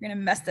machine. You're going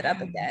to mess it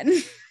up again.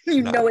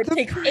 You know, Not it the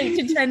takes 8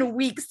 to 10 printing.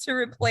 weeks to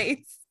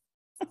replace.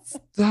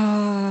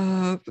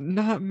 Stop.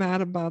 Not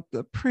mad about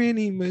the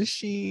printing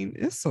machine.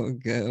 It's so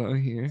good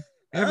on here.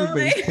 Oh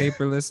Everybody's my,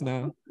 paperless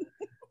now.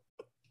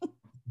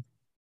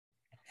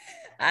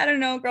 I don't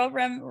know,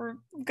 girlfriend.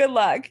 Good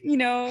luck. You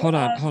know, Hold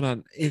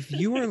on. If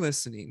you are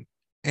listening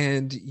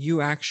and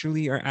you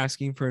actually are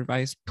asking for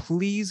advice,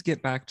 please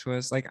get back to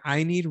us. Like,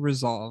 I need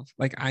resolve.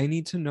 Like, I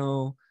need to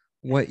know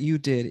what you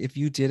did, if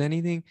you did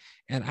anything,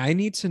 and I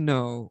need to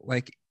know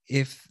like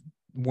if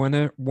one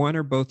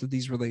or both of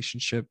these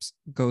relationships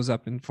goes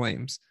up in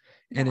flames.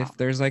 And yeah. if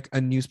there's like a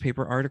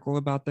newspaper article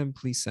about them,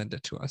 please send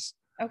it to us.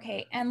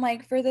 Okay. And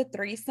like for the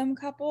threesome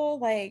couple,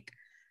 like,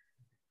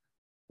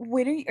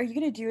 when are you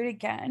going to do it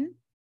again?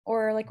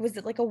 Or like, was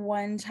it like a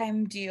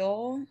one-time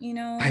deal? You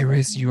know, like,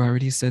 Iris, you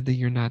already said that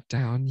you're not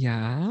down.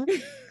 Yeah.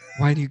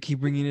 Why do you keep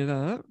bringing it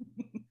up?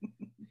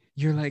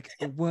 You're like,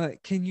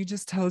 what? Can you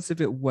just tell us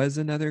if it was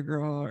another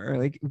girl or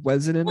like,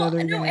 was it well,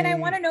 another no, and I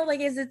want guy? to know,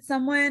 like, is it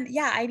someone?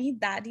 Yeah, I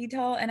need that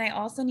detail, and I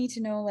also need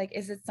to know, like,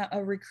 is it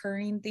a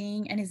recurring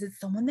thing, and is it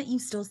someone that you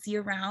still see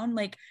around?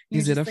 Like,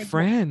 you're Is it just a like,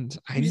 friend?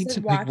 I you just need like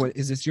to like, watch, what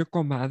is this your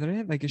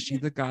comadre? Like, is she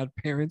the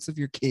godparents of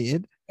your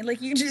kid?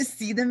 like, you just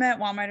see them at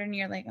Walmart, and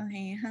you're like,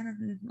 okay,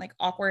 like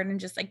awkward, and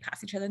just like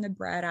pass each other in the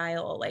bread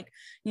aisle, like,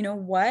 you know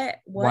Why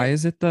what?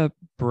 is it the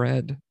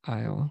bread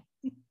aisle?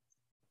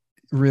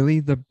 Really,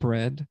 the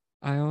bread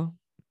aisle?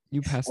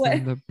 You pass them What?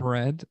 in the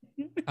bread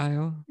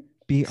aisle?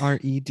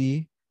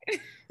 BRED.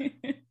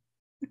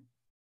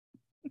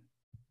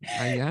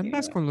 Ahí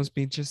andas con los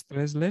pinches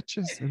tres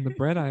leches in the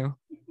bread aisle.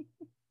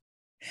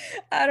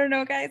 I don't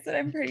know, guys, but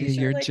I'm pretty Okay,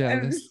 sure, you're like,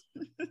 jealous.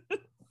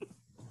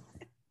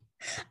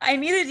 I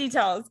need the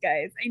details,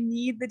 guys. I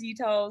need the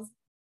details.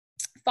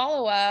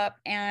 Follow up.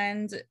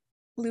 And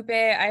Lupe,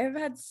 I have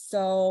had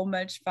so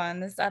much fun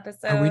this Are we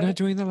not episode.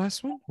 doing the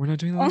last one? We're not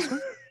doing the last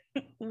one?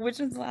 Which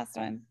one's the last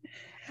one?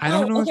 I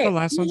don't Oh, know if the okay.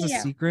 last Yeah, one's yeah, a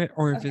yeah. secret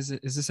or if Okay.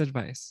 is this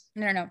advice?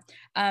 No, no, no.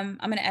 I'm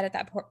gonna edit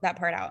that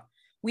part out.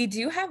 We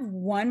do have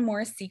one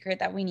more secret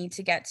that we need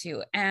to get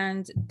to,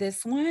 and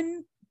this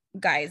one,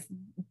 guys,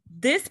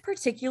 this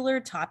particular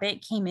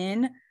topic came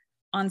in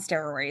on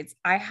steroids.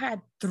 I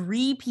had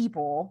 3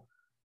 people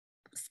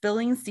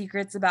spilling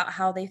secrets about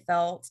how they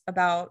felt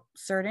about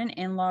certain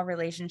in-law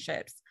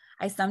relationships.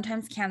 I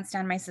sometimes can't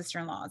stand my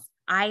sister-in-laws.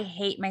 I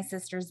hate my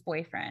sister's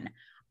boyfriend.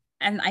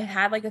 And I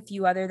had like a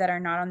few other that are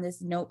not on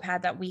this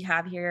notepad that we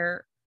have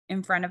here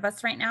in front of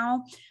us right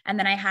now. And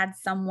then I had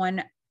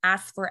someone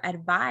ask for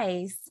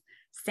advice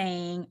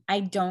saying,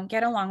 I don't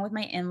get along with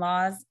my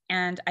in-laws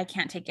and I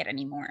can't take it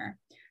anymore.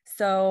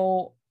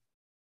 So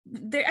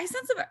there, I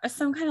sense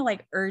some kind of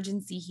like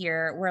urgency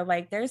here where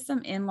like there's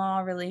some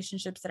in-law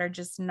relationships that are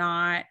just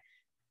not,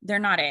 they're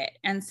not it.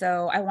 And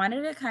so I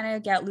wanted to kind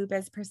of get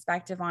Lupe's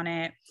perspective on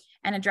it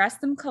and address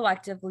them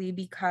collectively,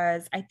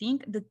 because I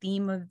think the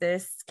theme of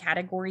this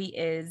category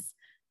is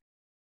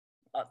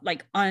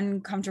like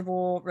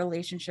uncomfortable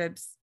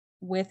relationships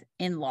with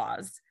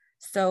in-laws.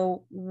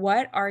 So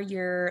what are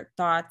your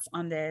thoughts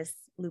on this,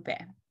 Lupe?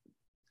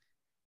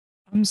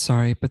 I'm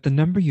sorry, but the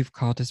number you've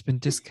called has been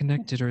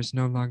disconnected or is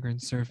no longer in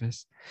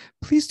service.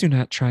 Please do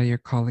not try your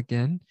call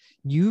again.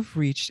 You've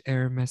reached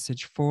error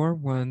message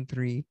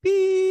 413.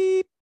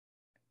 Beep.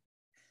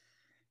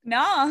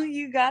 No,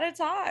 you got to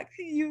talk.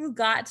 You've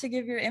got to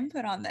give your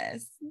input on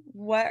this.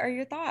 What are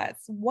your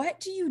thoughts? What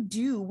do you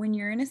do when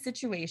you're in a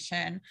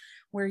situation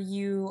where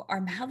you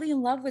are madly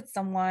in love with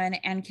someone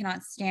and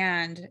cannot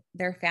stand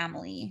their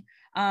family?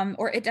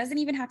 Or it doesn't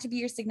even have to be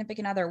your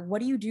significant other. What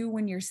do you do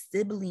when your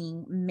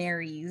sibling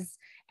marries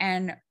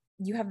and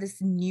you have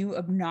this new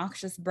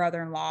obnoxious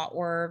brother in law,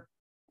 or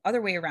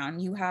other way around?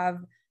 You have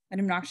an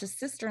obnoxious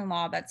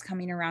sister-in-law that's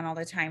coming around all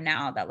the time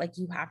now, that like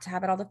you have to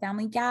have at all the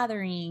family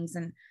gatherings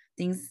and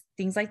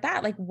things like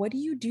that. Like, what do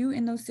you do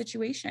in those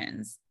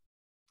situations?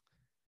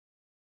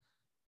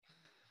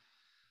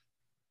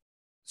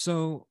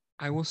 So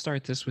I will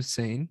start this with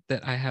saying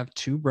that I have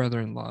two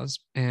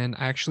brother-in-laws and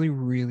I actually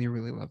really,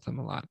 really love them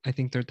a lot. I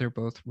think that they're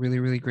both really,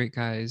 really great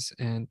guys.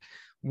 And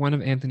one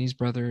of Anthony's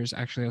brothers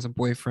actually has a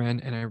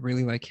boyfriend, and I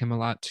really like him a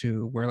lot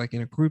too. We're like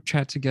in a group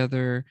chat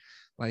together.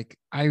 Like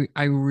I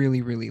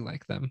really, really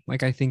like them.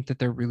 Like I think that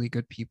they're really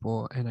good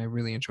people and I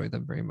really enjoy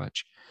them very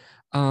much.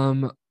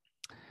 Um,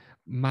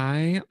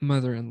 my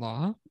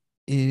mother-in-law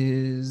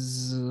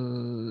is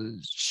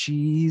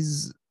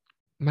she's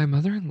my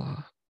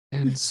mother-in-law,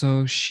 and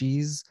so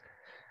she's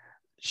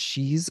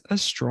a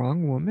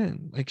strong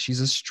woman. Like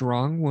she's a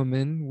strong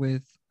woman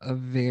with a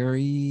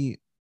very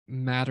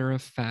matter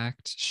of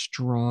fact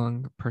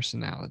strong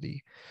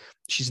personality.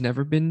 She's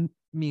never been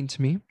mean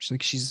to me.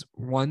 She's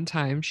one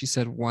time she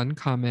said one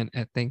comment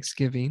at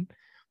Thanksgiving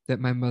that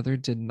my mother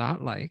did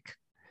not like,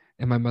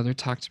 And my mother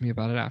talked to me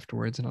about it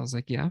afterwards, and I was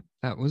like, yeah,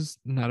 that was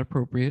not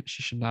appropriate.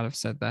 She should not have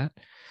said that.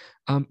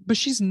 But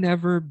she's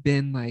never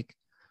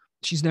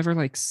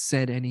like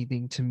said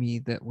anything to me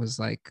that was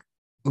like,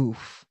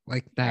 oof,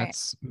 like Right.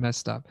 that's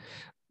messed up.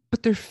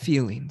 But they're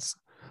feelings.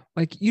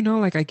 Like,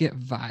 like I get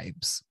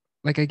vibes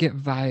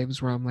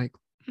where I'm like,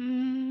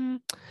 mm,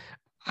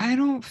 I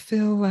don't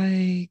feel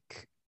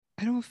like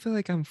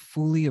I'm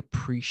fully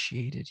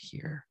appreciated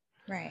here.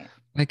 Right.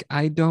 Like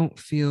I don't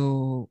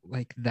feel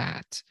like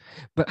that.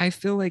 But I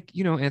feel like,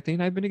 Anthony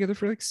and I've been together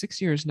for like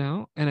 6 years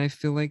now, and I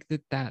feel like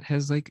that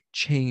has like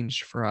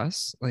changed for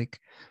us. Like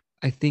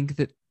I think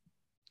that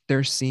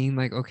they're seeing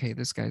like, okay,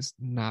 this guy's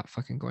not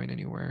fucking going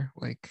anywhere.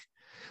 Like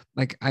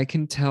I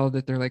can tell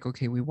that they're like,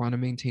 okay, we want to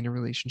maintain a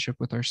relationship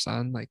with our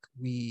son. Like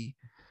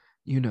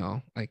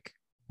like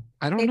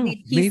I don't They've know.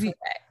 made peace with Maybe it.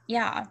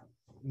 Yeah.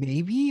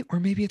 or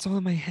maybe it's all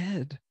in my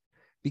head,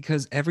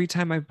 because every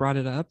time I brought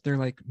it up, they're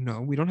like,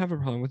 no, we don't have a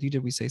problem with you.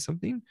 Did we say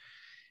something?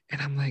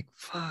 And I'm like,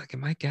 fuck,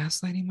 am I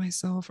gaslighting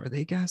myself? Are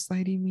they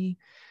gaslighting me?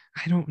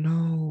 I don't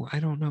know. I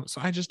don't know.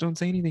 So I just don't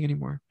say anything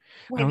anymore.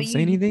 I Wait, but don't say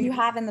you anything.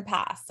 have in the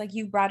past, like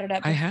you brought it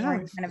up I before and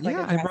have. you kind of like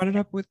Yeah, addressed it. I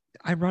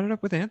brought it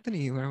up with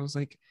Anthony, where I was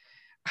like,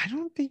 I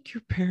don't think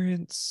your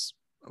parents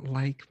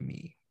like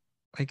me.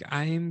 Like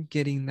I'm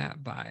getting that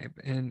vibe.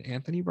 And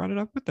Anthony brought it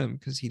up with them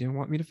because he didn't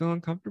want me to feel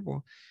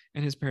uncomfortable.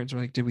 And his parents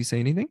were like, did we say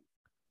anything?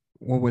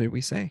 Well, what did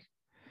we say?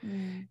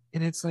 Mm.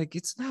 And it's like,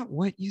 it's not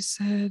what you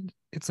said,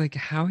 it's like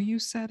how you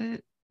said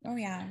it. Oh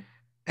yeah.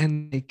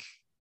 And like,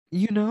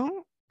 Yeah.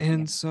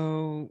 and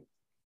so,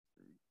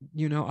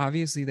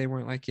 obviously they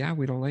weren't like, yeah,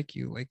 we don't like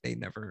you. Like they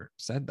never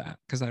said that,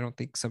 because I don't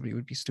think somebody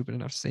would be stupid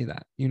enough to say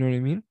that. You know what I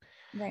mean?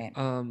 Right.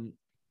 Um,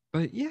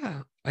 but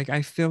yeah, like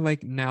I feel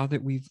like now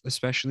that we've,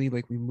 especially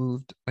like we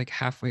moved like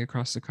halfway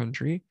across the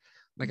country,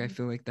 like I Mhm.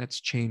 feel like that's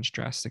changed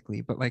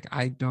drastically. But like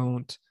I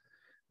don't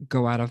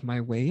go out of my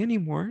way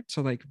anymore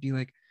to like be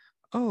like,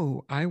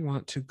 oh, I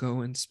want to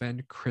go and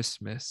spend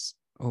Christmas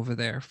over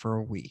there for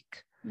a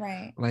week.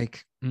 Right.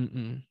 Like,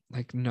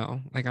 like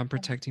no, like I'm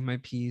protecting my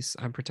peace.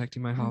 I'm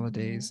protecting my Mm-hmm.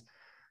 holidays.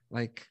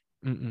 Like,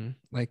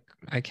 like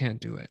I can't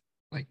do it.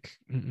 Like,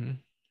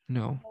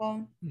 no,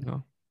 Well,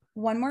 no.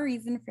 one more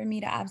reason for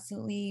me to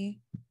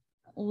absolutely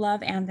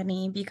love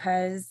Anthony,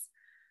 because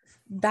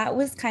that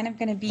was kind of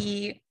going to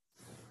be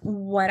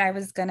what I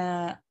was going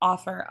to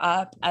offer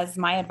up as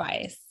my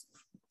advice.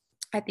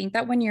 I think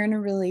that when you're in a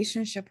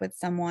relationship with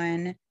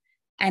someone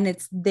and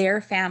it's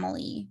their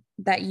family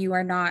that you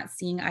are not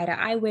seeing eye to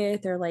eye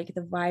with, or like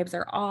the vibes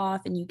are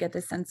off and you get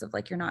the sense of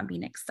like you're not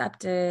being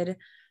accepted,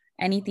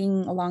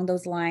 anything along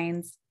those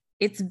lines,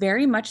 it's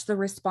very much the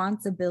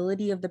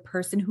responsibility of the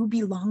person who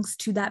belongs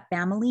to that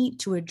family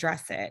to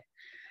address it.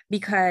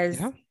 Because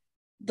Yeah.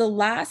 the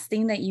last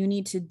thing that you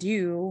need to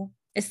do,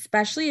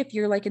 especially if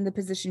you're like in the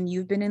position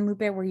you've been in, Lupe,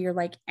 where you're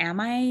like, am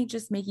I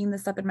just making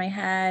this up in my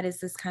head? Is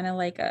this kind of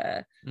like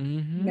a,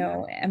 Mm-hmm.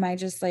 am I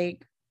just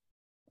like,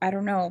 I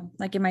don't know,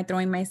 like, am I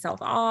throwing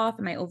myself off?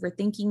 Am I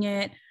overthinking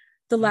it?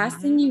 The last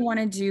thing Mm-hmm. you want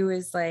to do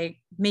is like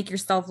make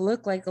yourself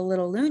look like a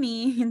little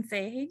loony and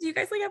say, hey, do you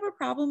guys like have a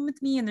problem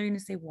with me? And they're going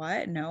to say,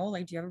 what? No,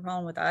 like, do you have a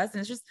problem with us?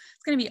 And it's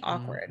going to be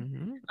awkward.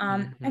 Mm-hmm.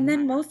 And Mm-hmm.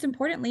 then most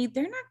importantly,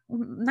 they're not,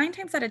 9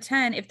 times out of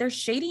 10, if they're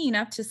shady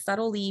enough to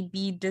subtly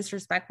be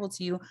disrespectful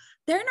to you,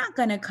 they're not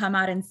going to come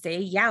out and say,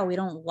 yeah, we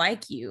don't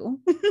like you.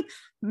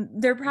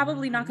 They're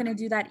probably not Mm-hmm. going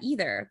to do that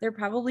either. They're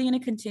probably going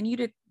to continue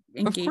to Of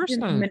engage course in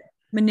not.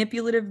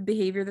 manipulative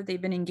behavior that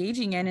they've been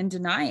engaging in and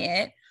deny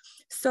it.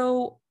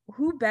 So,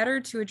 who better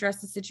to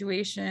address the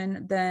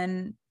situation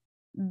than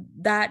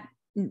that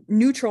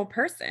neutral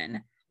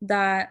person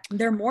that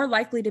they're more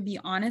likely to be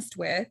honest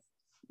with,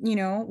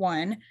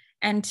 one,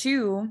 and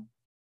two,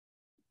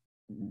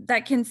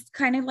 that can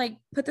kind of like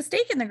put the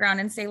stake in the ground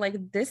and say, like,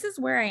 this is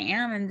where I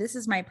am and this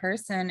is my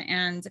person,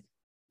 and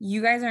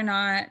you guys are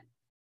not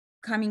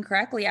coming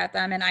correctly at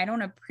them, and I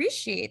don't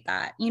appreciate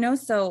that,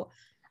 so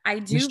I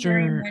do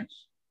very Mr. much.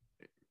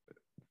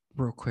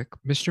 Real quick,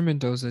 Mr.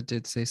 Mendoza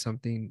did say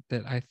something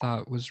that I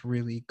thought was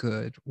really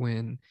good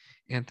when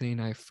Anthony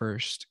and I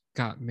first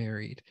got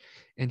married.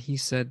 And he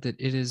said that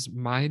it is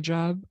my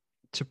job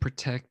to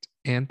protect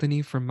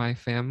Anthony from my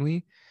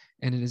family,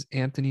 and it is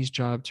Anthony's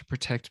job to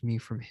protect me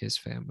from his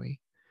family.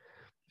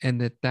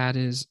 And that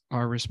is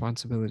our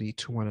responsibility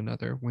to one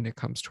another when it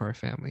comes to our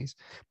families.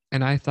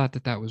 And I thought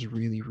that was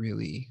really,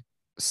 really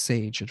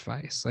sage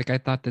advice. Like I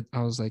thought that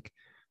I was like,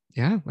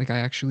 yeah, like I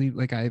actually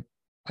like I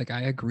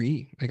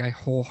agree. Like I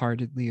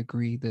wholeheartedly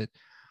agree that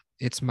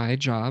it's my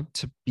job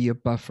to be a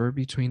buffer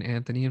between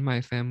Anthony and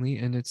my family,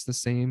 and it's the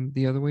same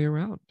the other way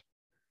around.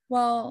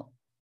 Well,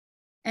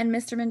 and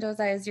Mr.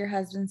 Mendoza is your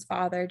husband's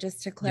father,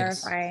 just to Yes.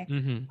 clarify.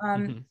 Mm-hmm.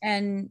 Mm-hmm.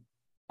 And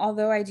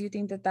although I do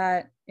think that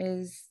that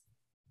is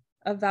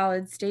a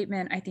valid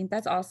statement, I think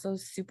that's also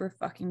super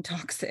fucking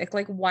toxic.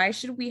 Like, why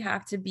should we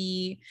have to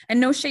be,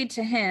 and no shade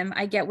to him,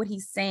 I get what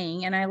he's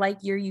saying, and I like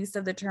your use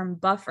of the term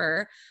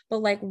buffer, but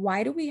like,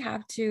 why are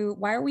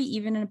we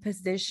even in a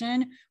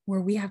position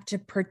where we have to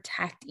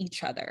protect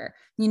each other?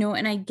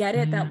 And I get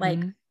it that like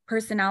Mm-hmm.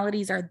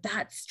 personalities are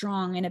that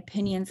strong and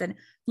opinions. And,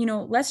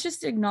 let's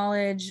just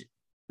acknowledge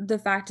the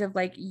fact of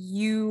like,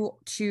 you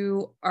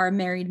two are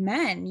married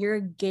men, you're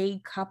a gay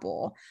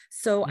couple.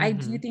 So I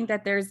do think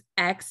that there's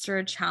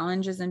extra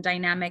challenges and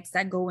dynamics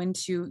that go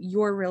into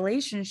your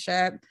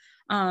relationship.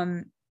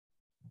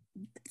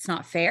 It's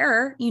not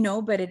fair,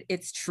 but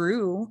it's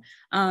true.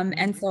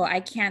 And so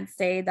I can't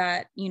say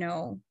that,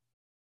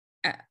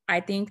 I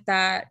think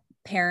that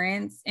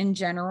parents in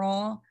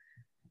general,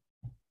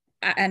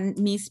 and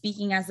me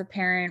speaking as a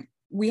parent,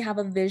 we have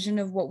a vision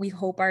of what we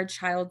hope our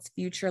child's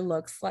future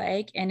looks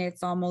like. And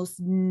it's almost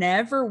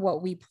never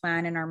what we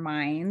plan in our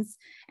minds.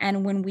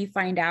 And when we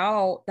find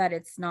out that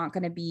it's not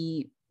going to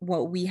be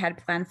what we had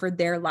planned for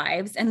their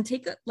lives, and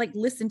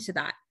listen to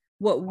that,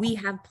 what we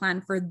have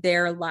planned for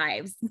their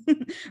lives,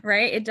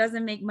 right? It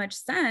doesn't make much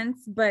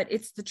sense, but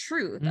it's the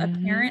truth. A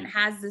parent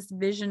has this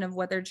vision of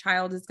what their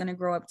child is going to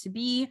grow up to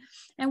be.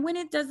 And when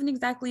it doesn't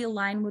exactly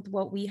align with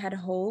what we had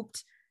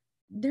hoped,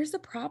 there's a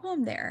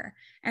problem there.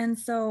 And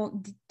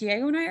so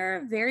Diego and I are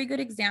a very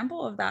good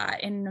example of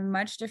that in a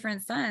much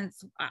different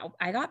sense.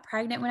 I got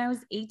pregnant when I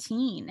was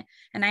 18,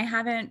 and I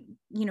haven't,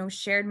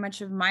 shared much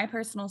of my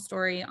personal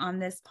story on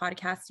this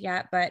podcast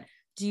yet, but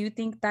do you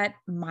think that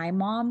my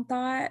mom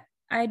thought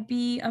I'd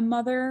be a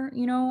mother,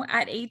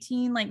 at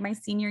 18, like my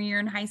senior year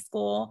in high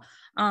school?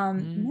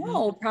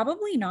 No,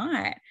 probably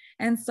not.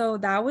 And so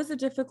that was a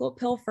difficult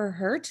pill for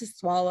her to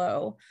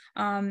swallow.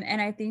 And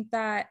I think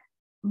that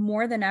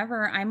more than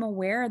ever, I'm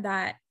aware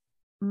that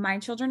my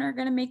children are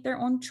going to make their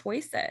own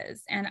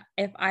choices. And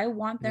if I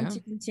want them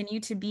to continue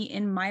to be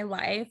in my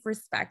life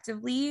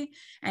respectively,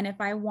 and if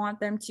I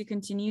want them to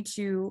continue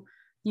to,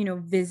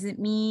 visit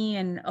me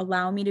and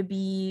allow me to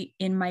be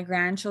in my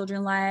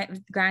grandchildren's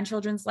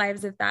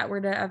lives, if that were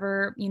to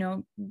ever,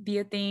 be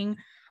a thing,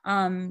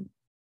 I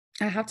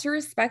have to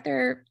respect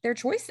their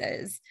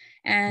choices.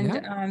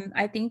 And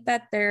I think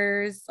that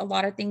there's a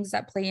lot of things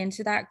that play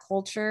into that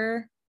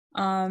culture,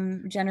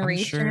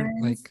 generations,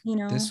 I'm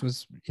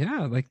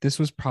sure this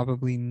was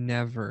probably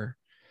never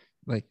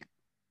like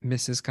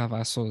Mrs.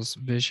 Cavasso's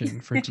vision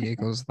for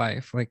Diego's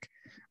life. Like,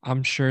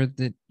 I'm sure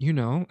that,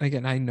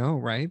 again, I know,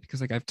 right?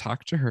 Because like I've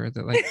talked to her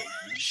that like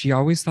she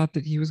always thought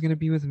that he was going to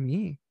be with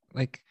me.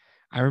 Like,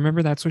 I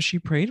remember that's what she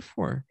prayed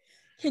for.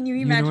 Can you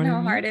imagine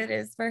how hard it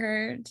is for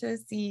her to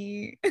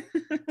see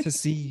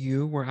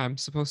you where I'm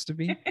supposed to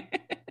be?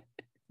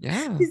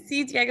 Yeah. To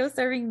see Diego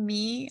serving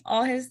me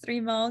all his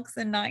 3 milks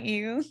and not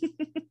you.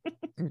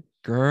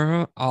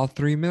 Girl, all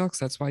 3 milks.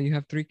 That's why you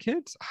have 3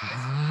 kids.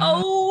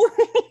 Oh.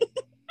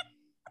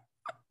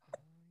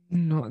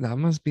 No, that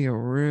must be a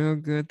real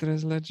good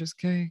tres leches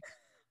cake.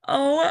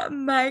 Oh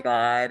my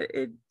God.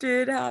 It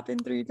did happen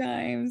 3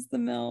 times, the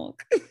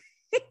milk.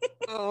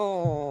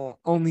 Oh,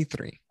 only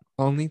 3.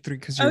 Only 3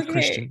 because you're a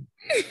Christian.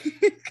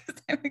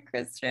 Because I'm a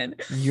Christian.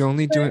 You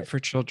only do it for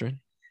children.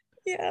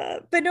 Yeah.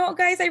 But no,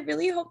 guys, I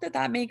really hope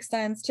that makes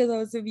sense to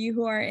those of you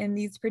who are in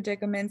these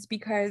predicaments,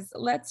 because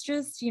let's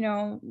just,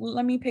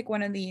 let me pick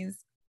one of these.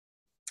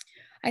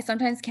 I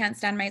sometimes can't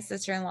stand my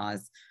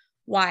sister-in-laws.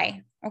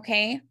 Why?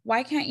 Okay.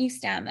 Why can't you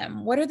stand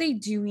them? What are they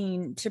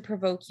doing to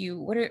provoke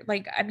you?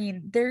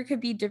 There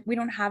could be, we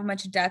don't have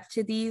much depth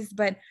to these,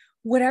 but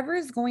whatever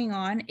is going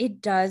on,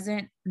 it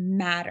doesn't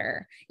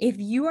matter. If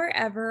you are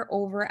ever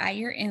over at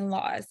your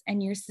in-laws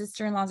and your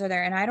sister-in-laws are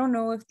there, and I don't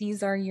know if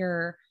these are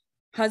your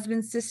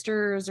husband's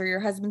sisters or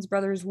your husband's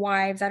brother's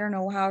wives, I don't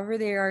know, however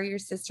they are your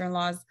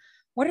sister-in-laws,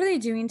 what are they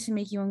doing to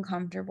make you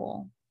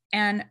uncomfortable?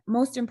 And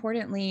most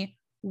importantly,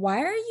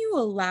 why are you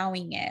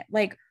allowing it?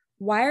 Like,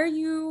 why are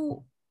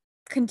you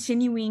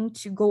continuing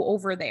to go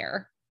over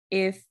there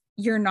if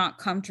you're not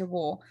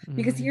comfortable?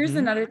 Because here's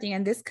another thing,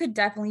 and this could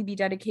definitely be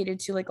dedicated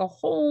to like a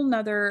whole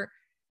nother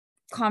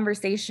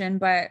conversation,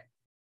 but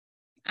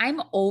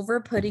I'm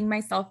over putting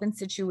myself in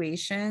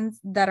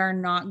situations that are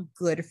not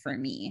good for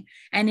me.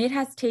 And it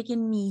has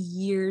taken me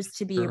years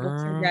to be able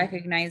to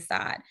recognize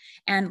that.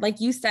 And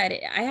like you said,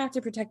 I have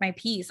to protect my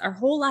peace. Our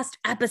whole last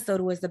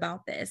episode was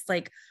about this.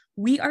 Like,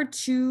 we are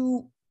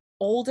too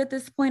old at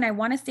this point. I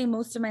want to say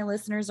most of my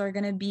listeners are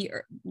going to be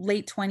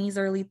late 20s,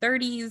 early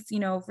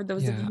 30s, for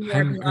those of you who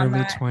are beyond early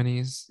that.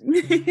 20s.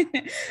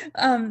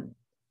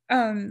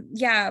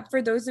 Yeah,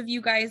 for those of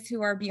you guys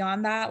who are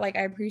beyond that, like,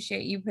 I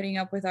appreciate you putting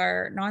up with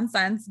our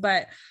nonsense,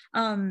 but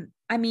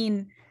I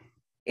mean,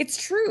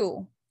 it's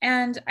true.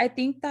 And I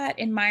think that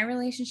in my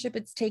relationship,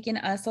 it's taken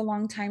us a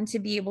long time to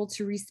be able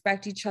to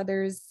respect each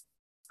other's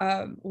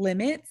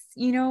limits,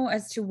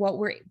 as to what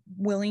we're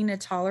willing to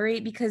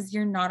tolerate, because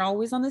you're not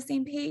always on the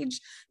same page.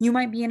 You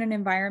might be in an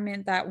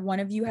environment that one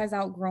of you has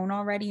outgrown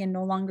already and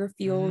no longer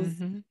feels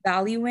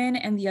value in,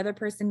 and the other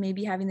person may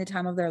be having the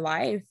time of their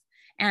life.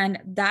 And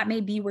that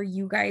may be where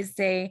you guys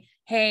say,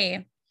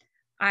 hey,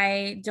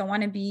 I don't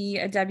want to be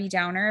a Debbie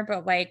Downer,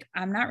 but like,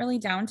 I'm not really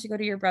down to go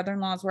to your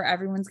brother-in-law's where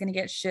everyone's going to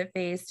get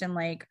shit-faced and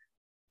like,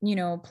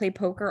 play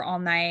poker all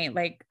night.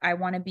 Like, I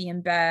want to be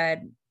in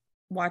bed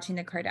watching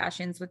the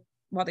Kardashians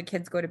while the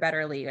kids go to bed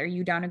early. Are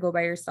you down to go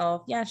by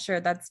yourself? Yeah, sure.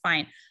 That's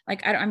fine.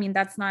 Like, I mean,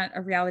 that's not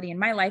a reality in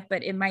my life,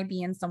 but it might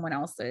be in someone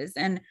else's.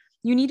 And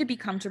you need to be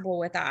comfortable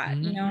with that,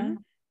 you Mm-hmm. know?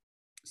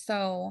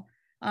 So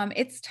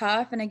it's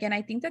tough. And again,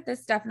 I think that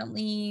this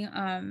definitely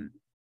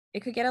it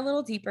could get a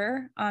little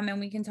deeper, and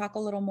we can talk a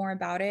little more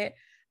about it.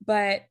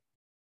 But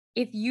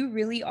if you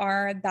really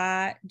are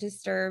that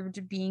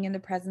disturbed being in the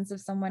presence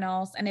of someone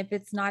else, and if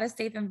it's not a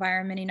safe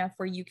environment enough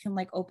where you can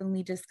like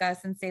openly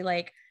discuss and say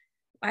like,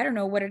 I don't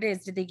know what it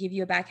is. Did they give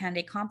you a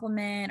backhanded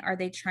compliment? Are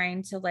they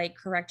trying to like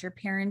correct your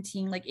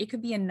parenting? Like it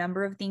could be a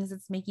number of things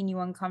that's making you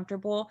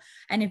uncomfortable.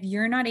 And if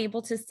you're not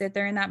able to sit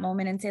there in that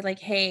moment and say like,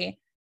 hey,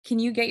 can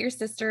you get your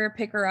sister,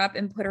 pick her up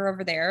and put her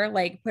over there,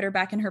 like put her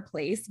back in her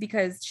place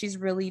because she's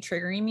really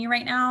triggering me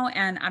right now.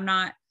 And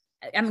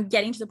I'm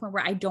getting to the point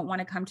where I don't want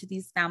to come to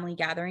these family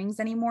gatherings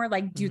anymore.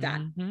 Like do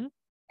that. Mm-hmm.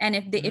 And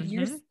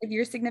Mm-hmm. if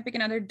your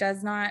significant other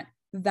does not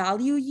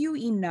value you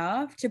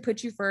enough to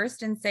put you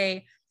first and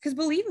say, because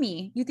believe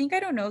me, you think I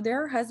don't know,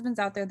 there are husbands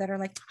out there that are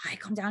like, "Hi,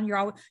 calm down.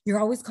 You're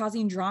always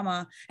causing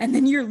drama," and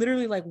then you're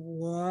literally like,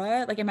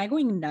 "What? Like, am I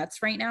going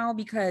nuts right now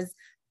because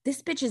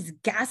this bitch is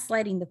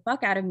gaslighting the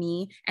fuck out of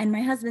me, and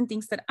my husband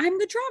thinks that I'm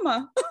the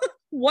drama."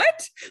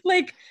 What?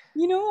 Like,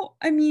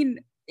 I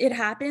mean, it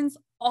happens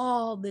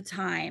all the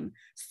time.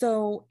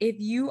 So if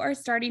you are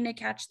starting to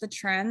catch the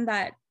trend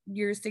that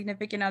your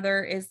significant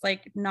other is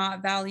like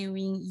not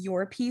valuing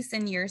your peace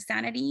and your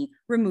sanity,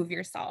 remove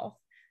yourself.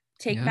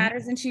 Take Yeah.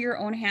 matters into your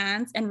own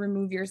hands and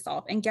remove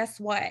yourself. And guess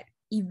what?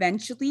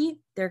 Eventually,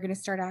 they're going to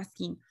start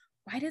asking,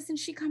 why doesn't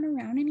she come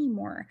around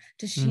anymore?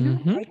 Does she not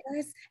Mm-hmm. like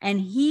us?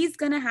 And he's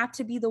going to have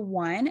to be the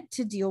one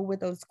to deal with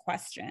those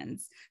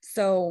questions.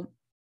 So,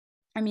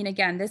 I mean,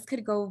 again, this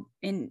could go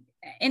in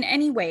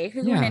any way. It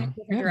could go in any Yeah.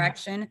 different Yeah.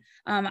 direction.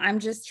 I'm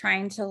just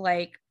trying to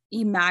like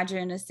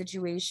imagine a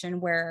situation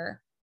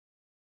where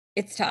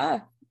it's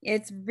tough.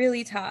 It's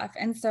really tough.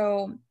 And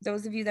so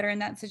those of you that are in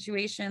that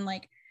situation,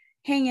 like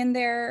hang in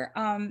there.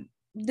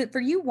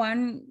 For you,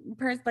 one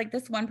person, like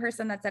this one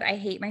person that said, I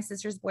hate my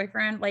sister's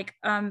boyfriend, like,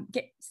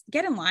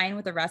 get in line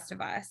with the rest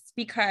of us,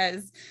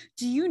 because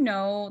do you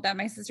know that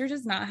my sister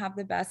does not have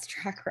the best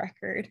track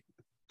record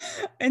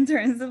in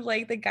terms of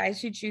like the guys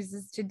she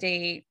chooses to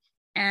date.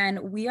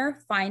 And we are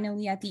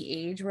finally at the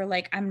age where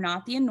like I'm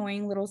not the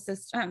annoying little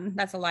sister.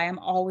 That's a lie. I'm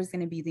always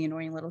going to be the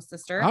annoying little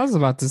sister. I was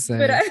about to But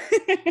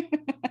say.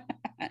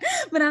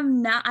 but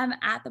I'm not. I'm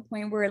at the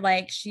point where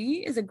like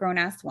she is a grown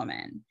ass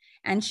woman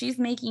and she's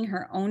making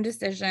her own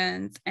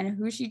decisions, and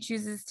who she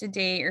chooses to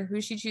date or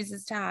who she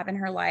chooses to have in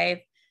her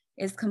life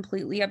is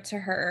completely up to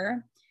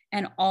her.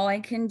 And all I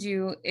can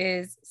do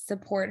is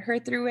support her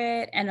through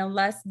it. And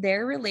unless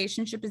their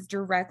relationship is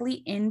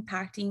directly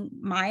impacting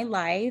my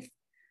life,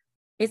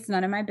 it's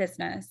none of my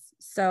business.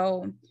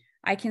 So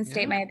I can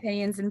state Yeah. my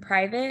opinions in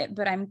private,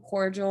 but I'm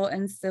cordial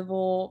and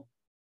civil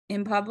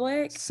in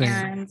public. Same.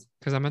 And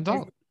Because I'm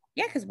adult.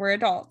 yeah, because we're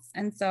adults.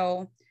 And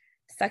so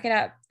suck it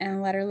up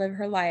and let her live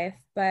her life.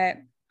 But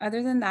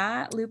other than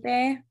that,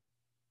 Lupe,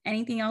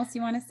 anything else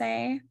you want to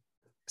say?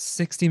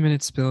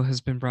 60-minute spill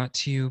has been brought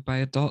to you by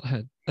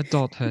adulthood.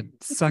 Adulthood.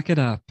 Suck it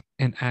up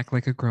and act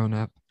like a grown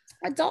up.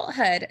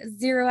 Adulthood,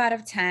 0 out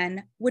of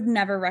 10. Would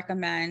never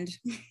recommend.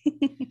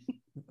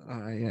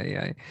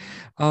 Yeah.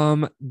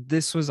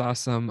 This was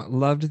awesome.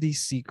 Loved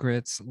these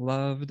secrets,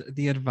 loved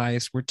the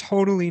advice. We're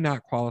totally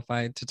not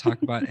qualified to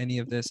talk about any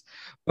of this,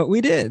 but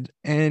we did,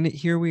 and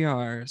here we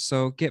are.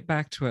 So get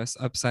back to us,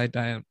 upside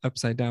down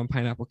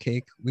pineapple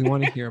cake. We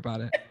want to hear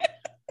about it.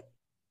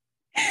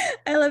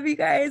 I love you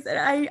guys. And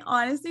I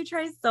honestly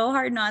try so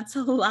hard not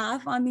to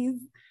laugh on these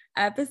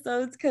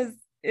episodes because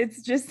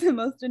it's just the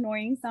most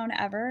annoying sound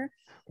ever.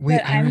 Wait,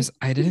 But I'm, Iris,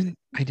 I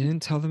didn't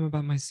tell them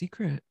about my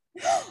secret.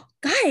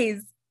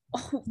 guys,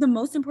 oh, the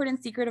most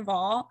important secret of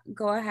all,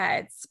 go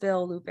ahead,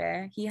 spill,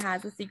 Lupe. He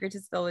has a secret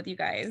to spill with you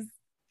guys.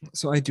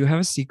 So I do have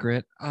a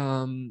secret.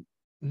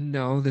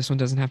 No, this one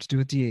doesn't have to do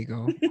with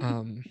Diego.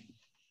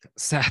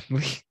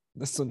 Sadly,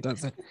 this one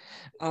doesn't.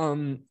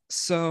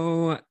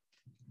 So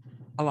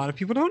a lot of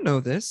people don't know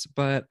this,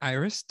 but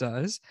Iris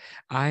does.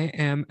 I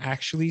am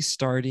actually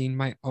starting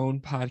my own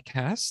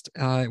podcast.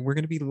 We're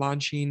going to be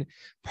launching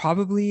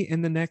probably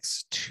in the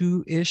next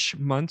 2-ish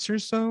months or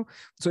so.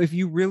 So if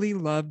you really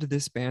loved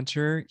this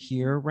banter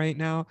here right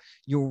now,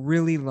 you'll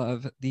really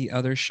love the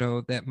other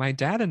show that my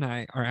dad and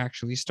I are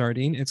actually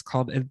starting. It's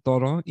called El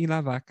Toro y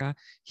la Vaca.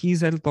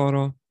 He's El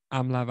Toro.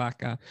 I'm La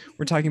Vaca.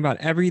 We're talking about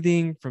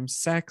everything from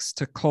sex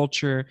to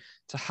culture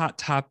to hot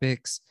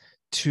topics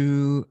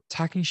to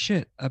talking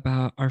shit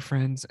about our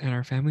friends and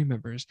our family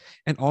members,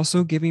 and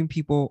also giving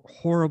people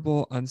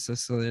horrible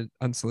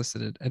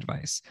unsolicited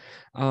advice.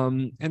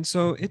 And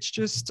so it's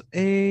just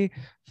a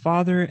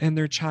father and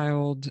their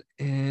child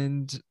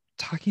and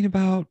talking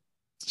about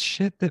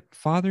shit that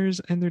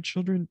fathers and their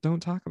children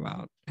don't talk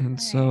about. And All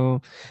right.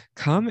 so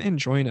come and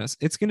join us.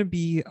 It's going to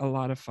be a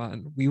lot of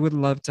fun. We would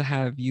love to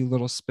have you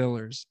little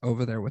spillers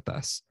over there with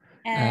us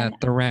And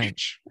at the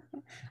ranch.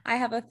 I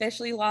have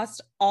officially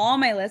lost all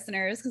my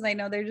listeners because I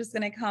know they're just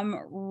going to come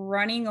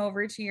running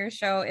over to your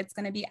show. It's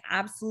going to be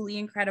absolutely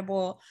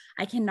incredible.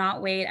 I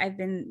cannot wait.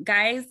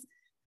 Guys,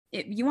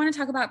 if you want to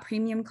talk about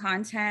premium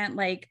content,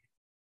 like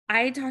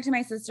I talked to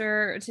my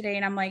sister today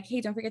and I'm like, hey,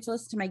 don't forget to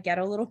listen to my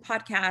ghetto little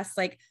podcast.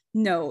 Like,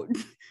 no,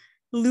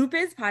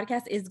 Lupe's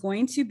podcast is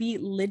going to be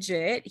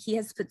legit. He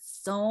has put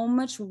so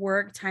much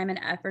work, time, and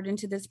effort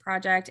into this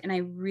project. And I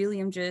really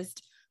am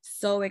just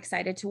so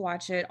excited to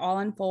watch it all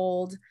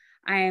unfold.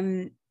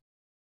 I'm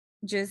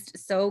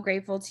just so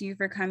grateful to you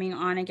for coming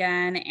on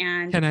again.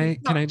 And Can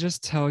I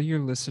just tell your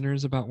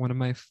listeners about one of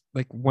my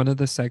one of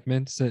the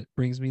segments that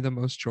brings me the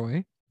most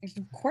joy?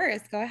 of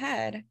course, go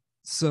ahead.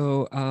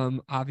 So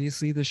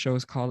obviously the show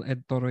is called El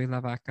Toro y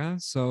la Vaca.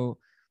 So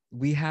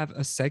we have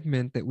a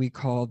segment that we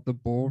call the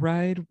bull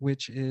ride,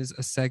 which is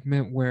a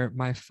segment where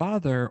my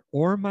father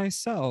or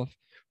myself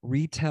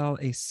retell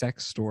a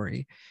sex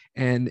story.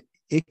 And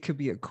it could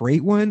be a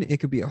great one,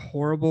 it could be a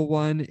horrible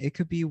one, it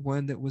could be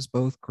one that was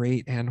both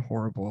great and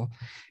horrible.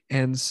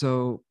 And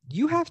so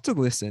you have to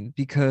listen,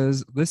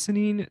 because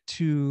listening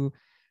to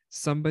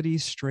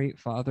somebody's straight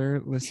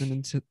father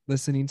listening to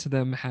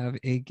them have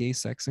a gay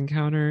sex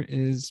encounter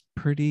is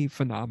pretty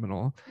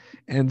phenomenal.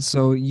 And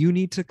so you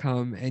need to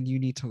come and you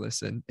need to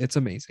listen. It's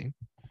amazing.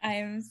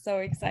 I'm so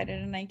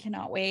excited and I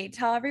cannot wait.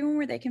 Tell everyone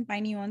where they can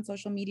find you on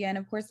social media. And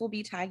of course, we'll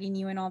be tagging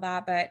you and all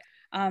that, but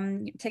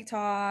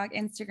TikTok,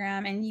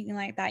 Instagram, anything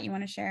like that you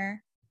want to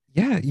share?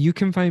 Yeah, you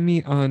can find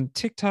me on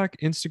TikTok,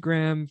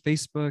 Instagram,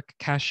 Facebook,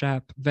 Cash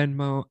App,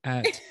 Venmo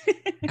at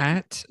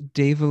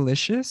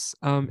Davealicious.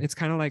 It's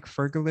kind of like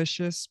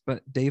Fergalicious,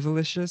 but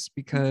Davealicious,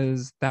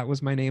 because that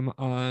was my name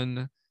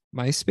on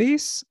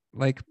MySpace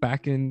like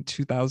back in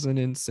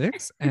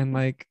 2006, and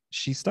like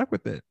she stuck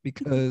with it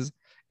because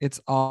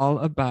it's all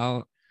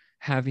about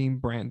having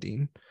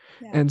branding.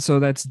 Yeah. And so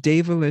that's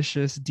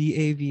Davealicious,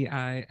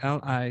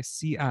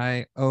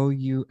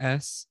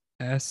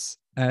 DAVILICIOUSSSSS,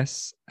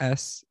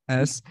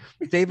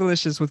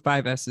 Davealicious with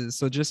 5 S's.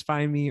 So just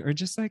find me, or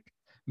just like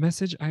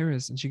message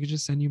Iris and she could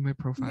just send you my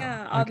profile.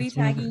 Yeah, I'll Like, be it's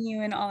whatever. tagging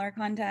you in all our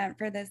content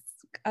for this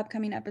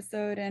upcoming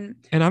episode. And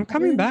And I'm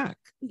coming really, back.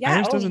 yeah,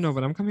 Iris oh, doesn't know,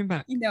 but I'm coming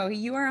back. you know,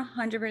 you are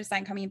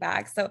 100% coming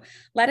back. So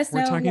let us We're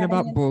know if you talking have any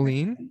about other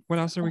bullying. questions. What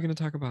else are we going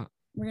to talk about?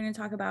 We're going to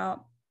talk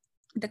about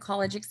the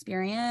college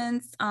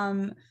experience,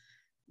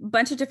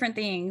 bunch of different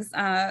things.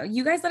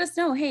 You guys let us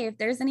know, hey, if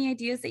there's any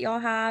ideas that y'all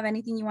have,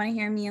 anything you want to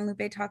hear me and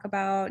Lupe talk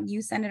about,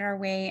 you send it our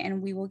way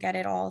and we will get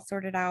it all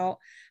sorted out.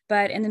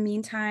 But in the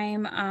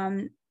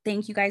meantime,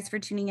 thank you guys for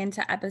tuning in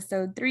to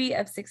episode 3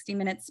 of 60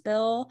 Minute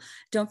Spill.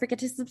 Don't forget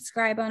to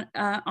subscribe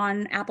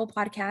on Apple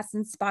Podcasts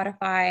and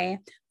Spotify.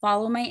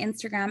 Follow my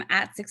Instagram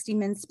at 60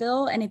 Min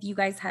Spill. And if you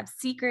guys have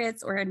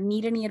secrets or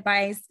need any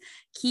advice,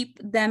 keep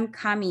them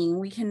coming.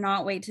 We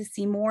cannot wait to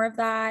see more of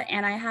that.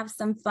 And I have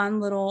some fun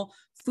little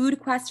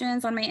food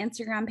questions on my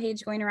Instagram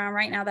page going around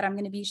right now that I'm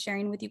going to be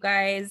sharing with you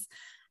guys.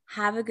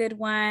 Have a good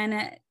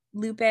one.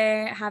 Lupe,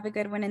 have a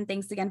good one. And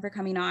thanks again for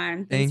coming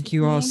on. Thanks for Thank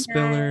you all, tuning in,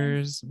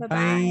 guys. spillers. Bye.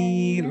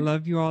 Bye-bye.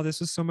 Love you all. This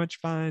was so much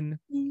fun.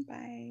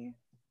 Bye.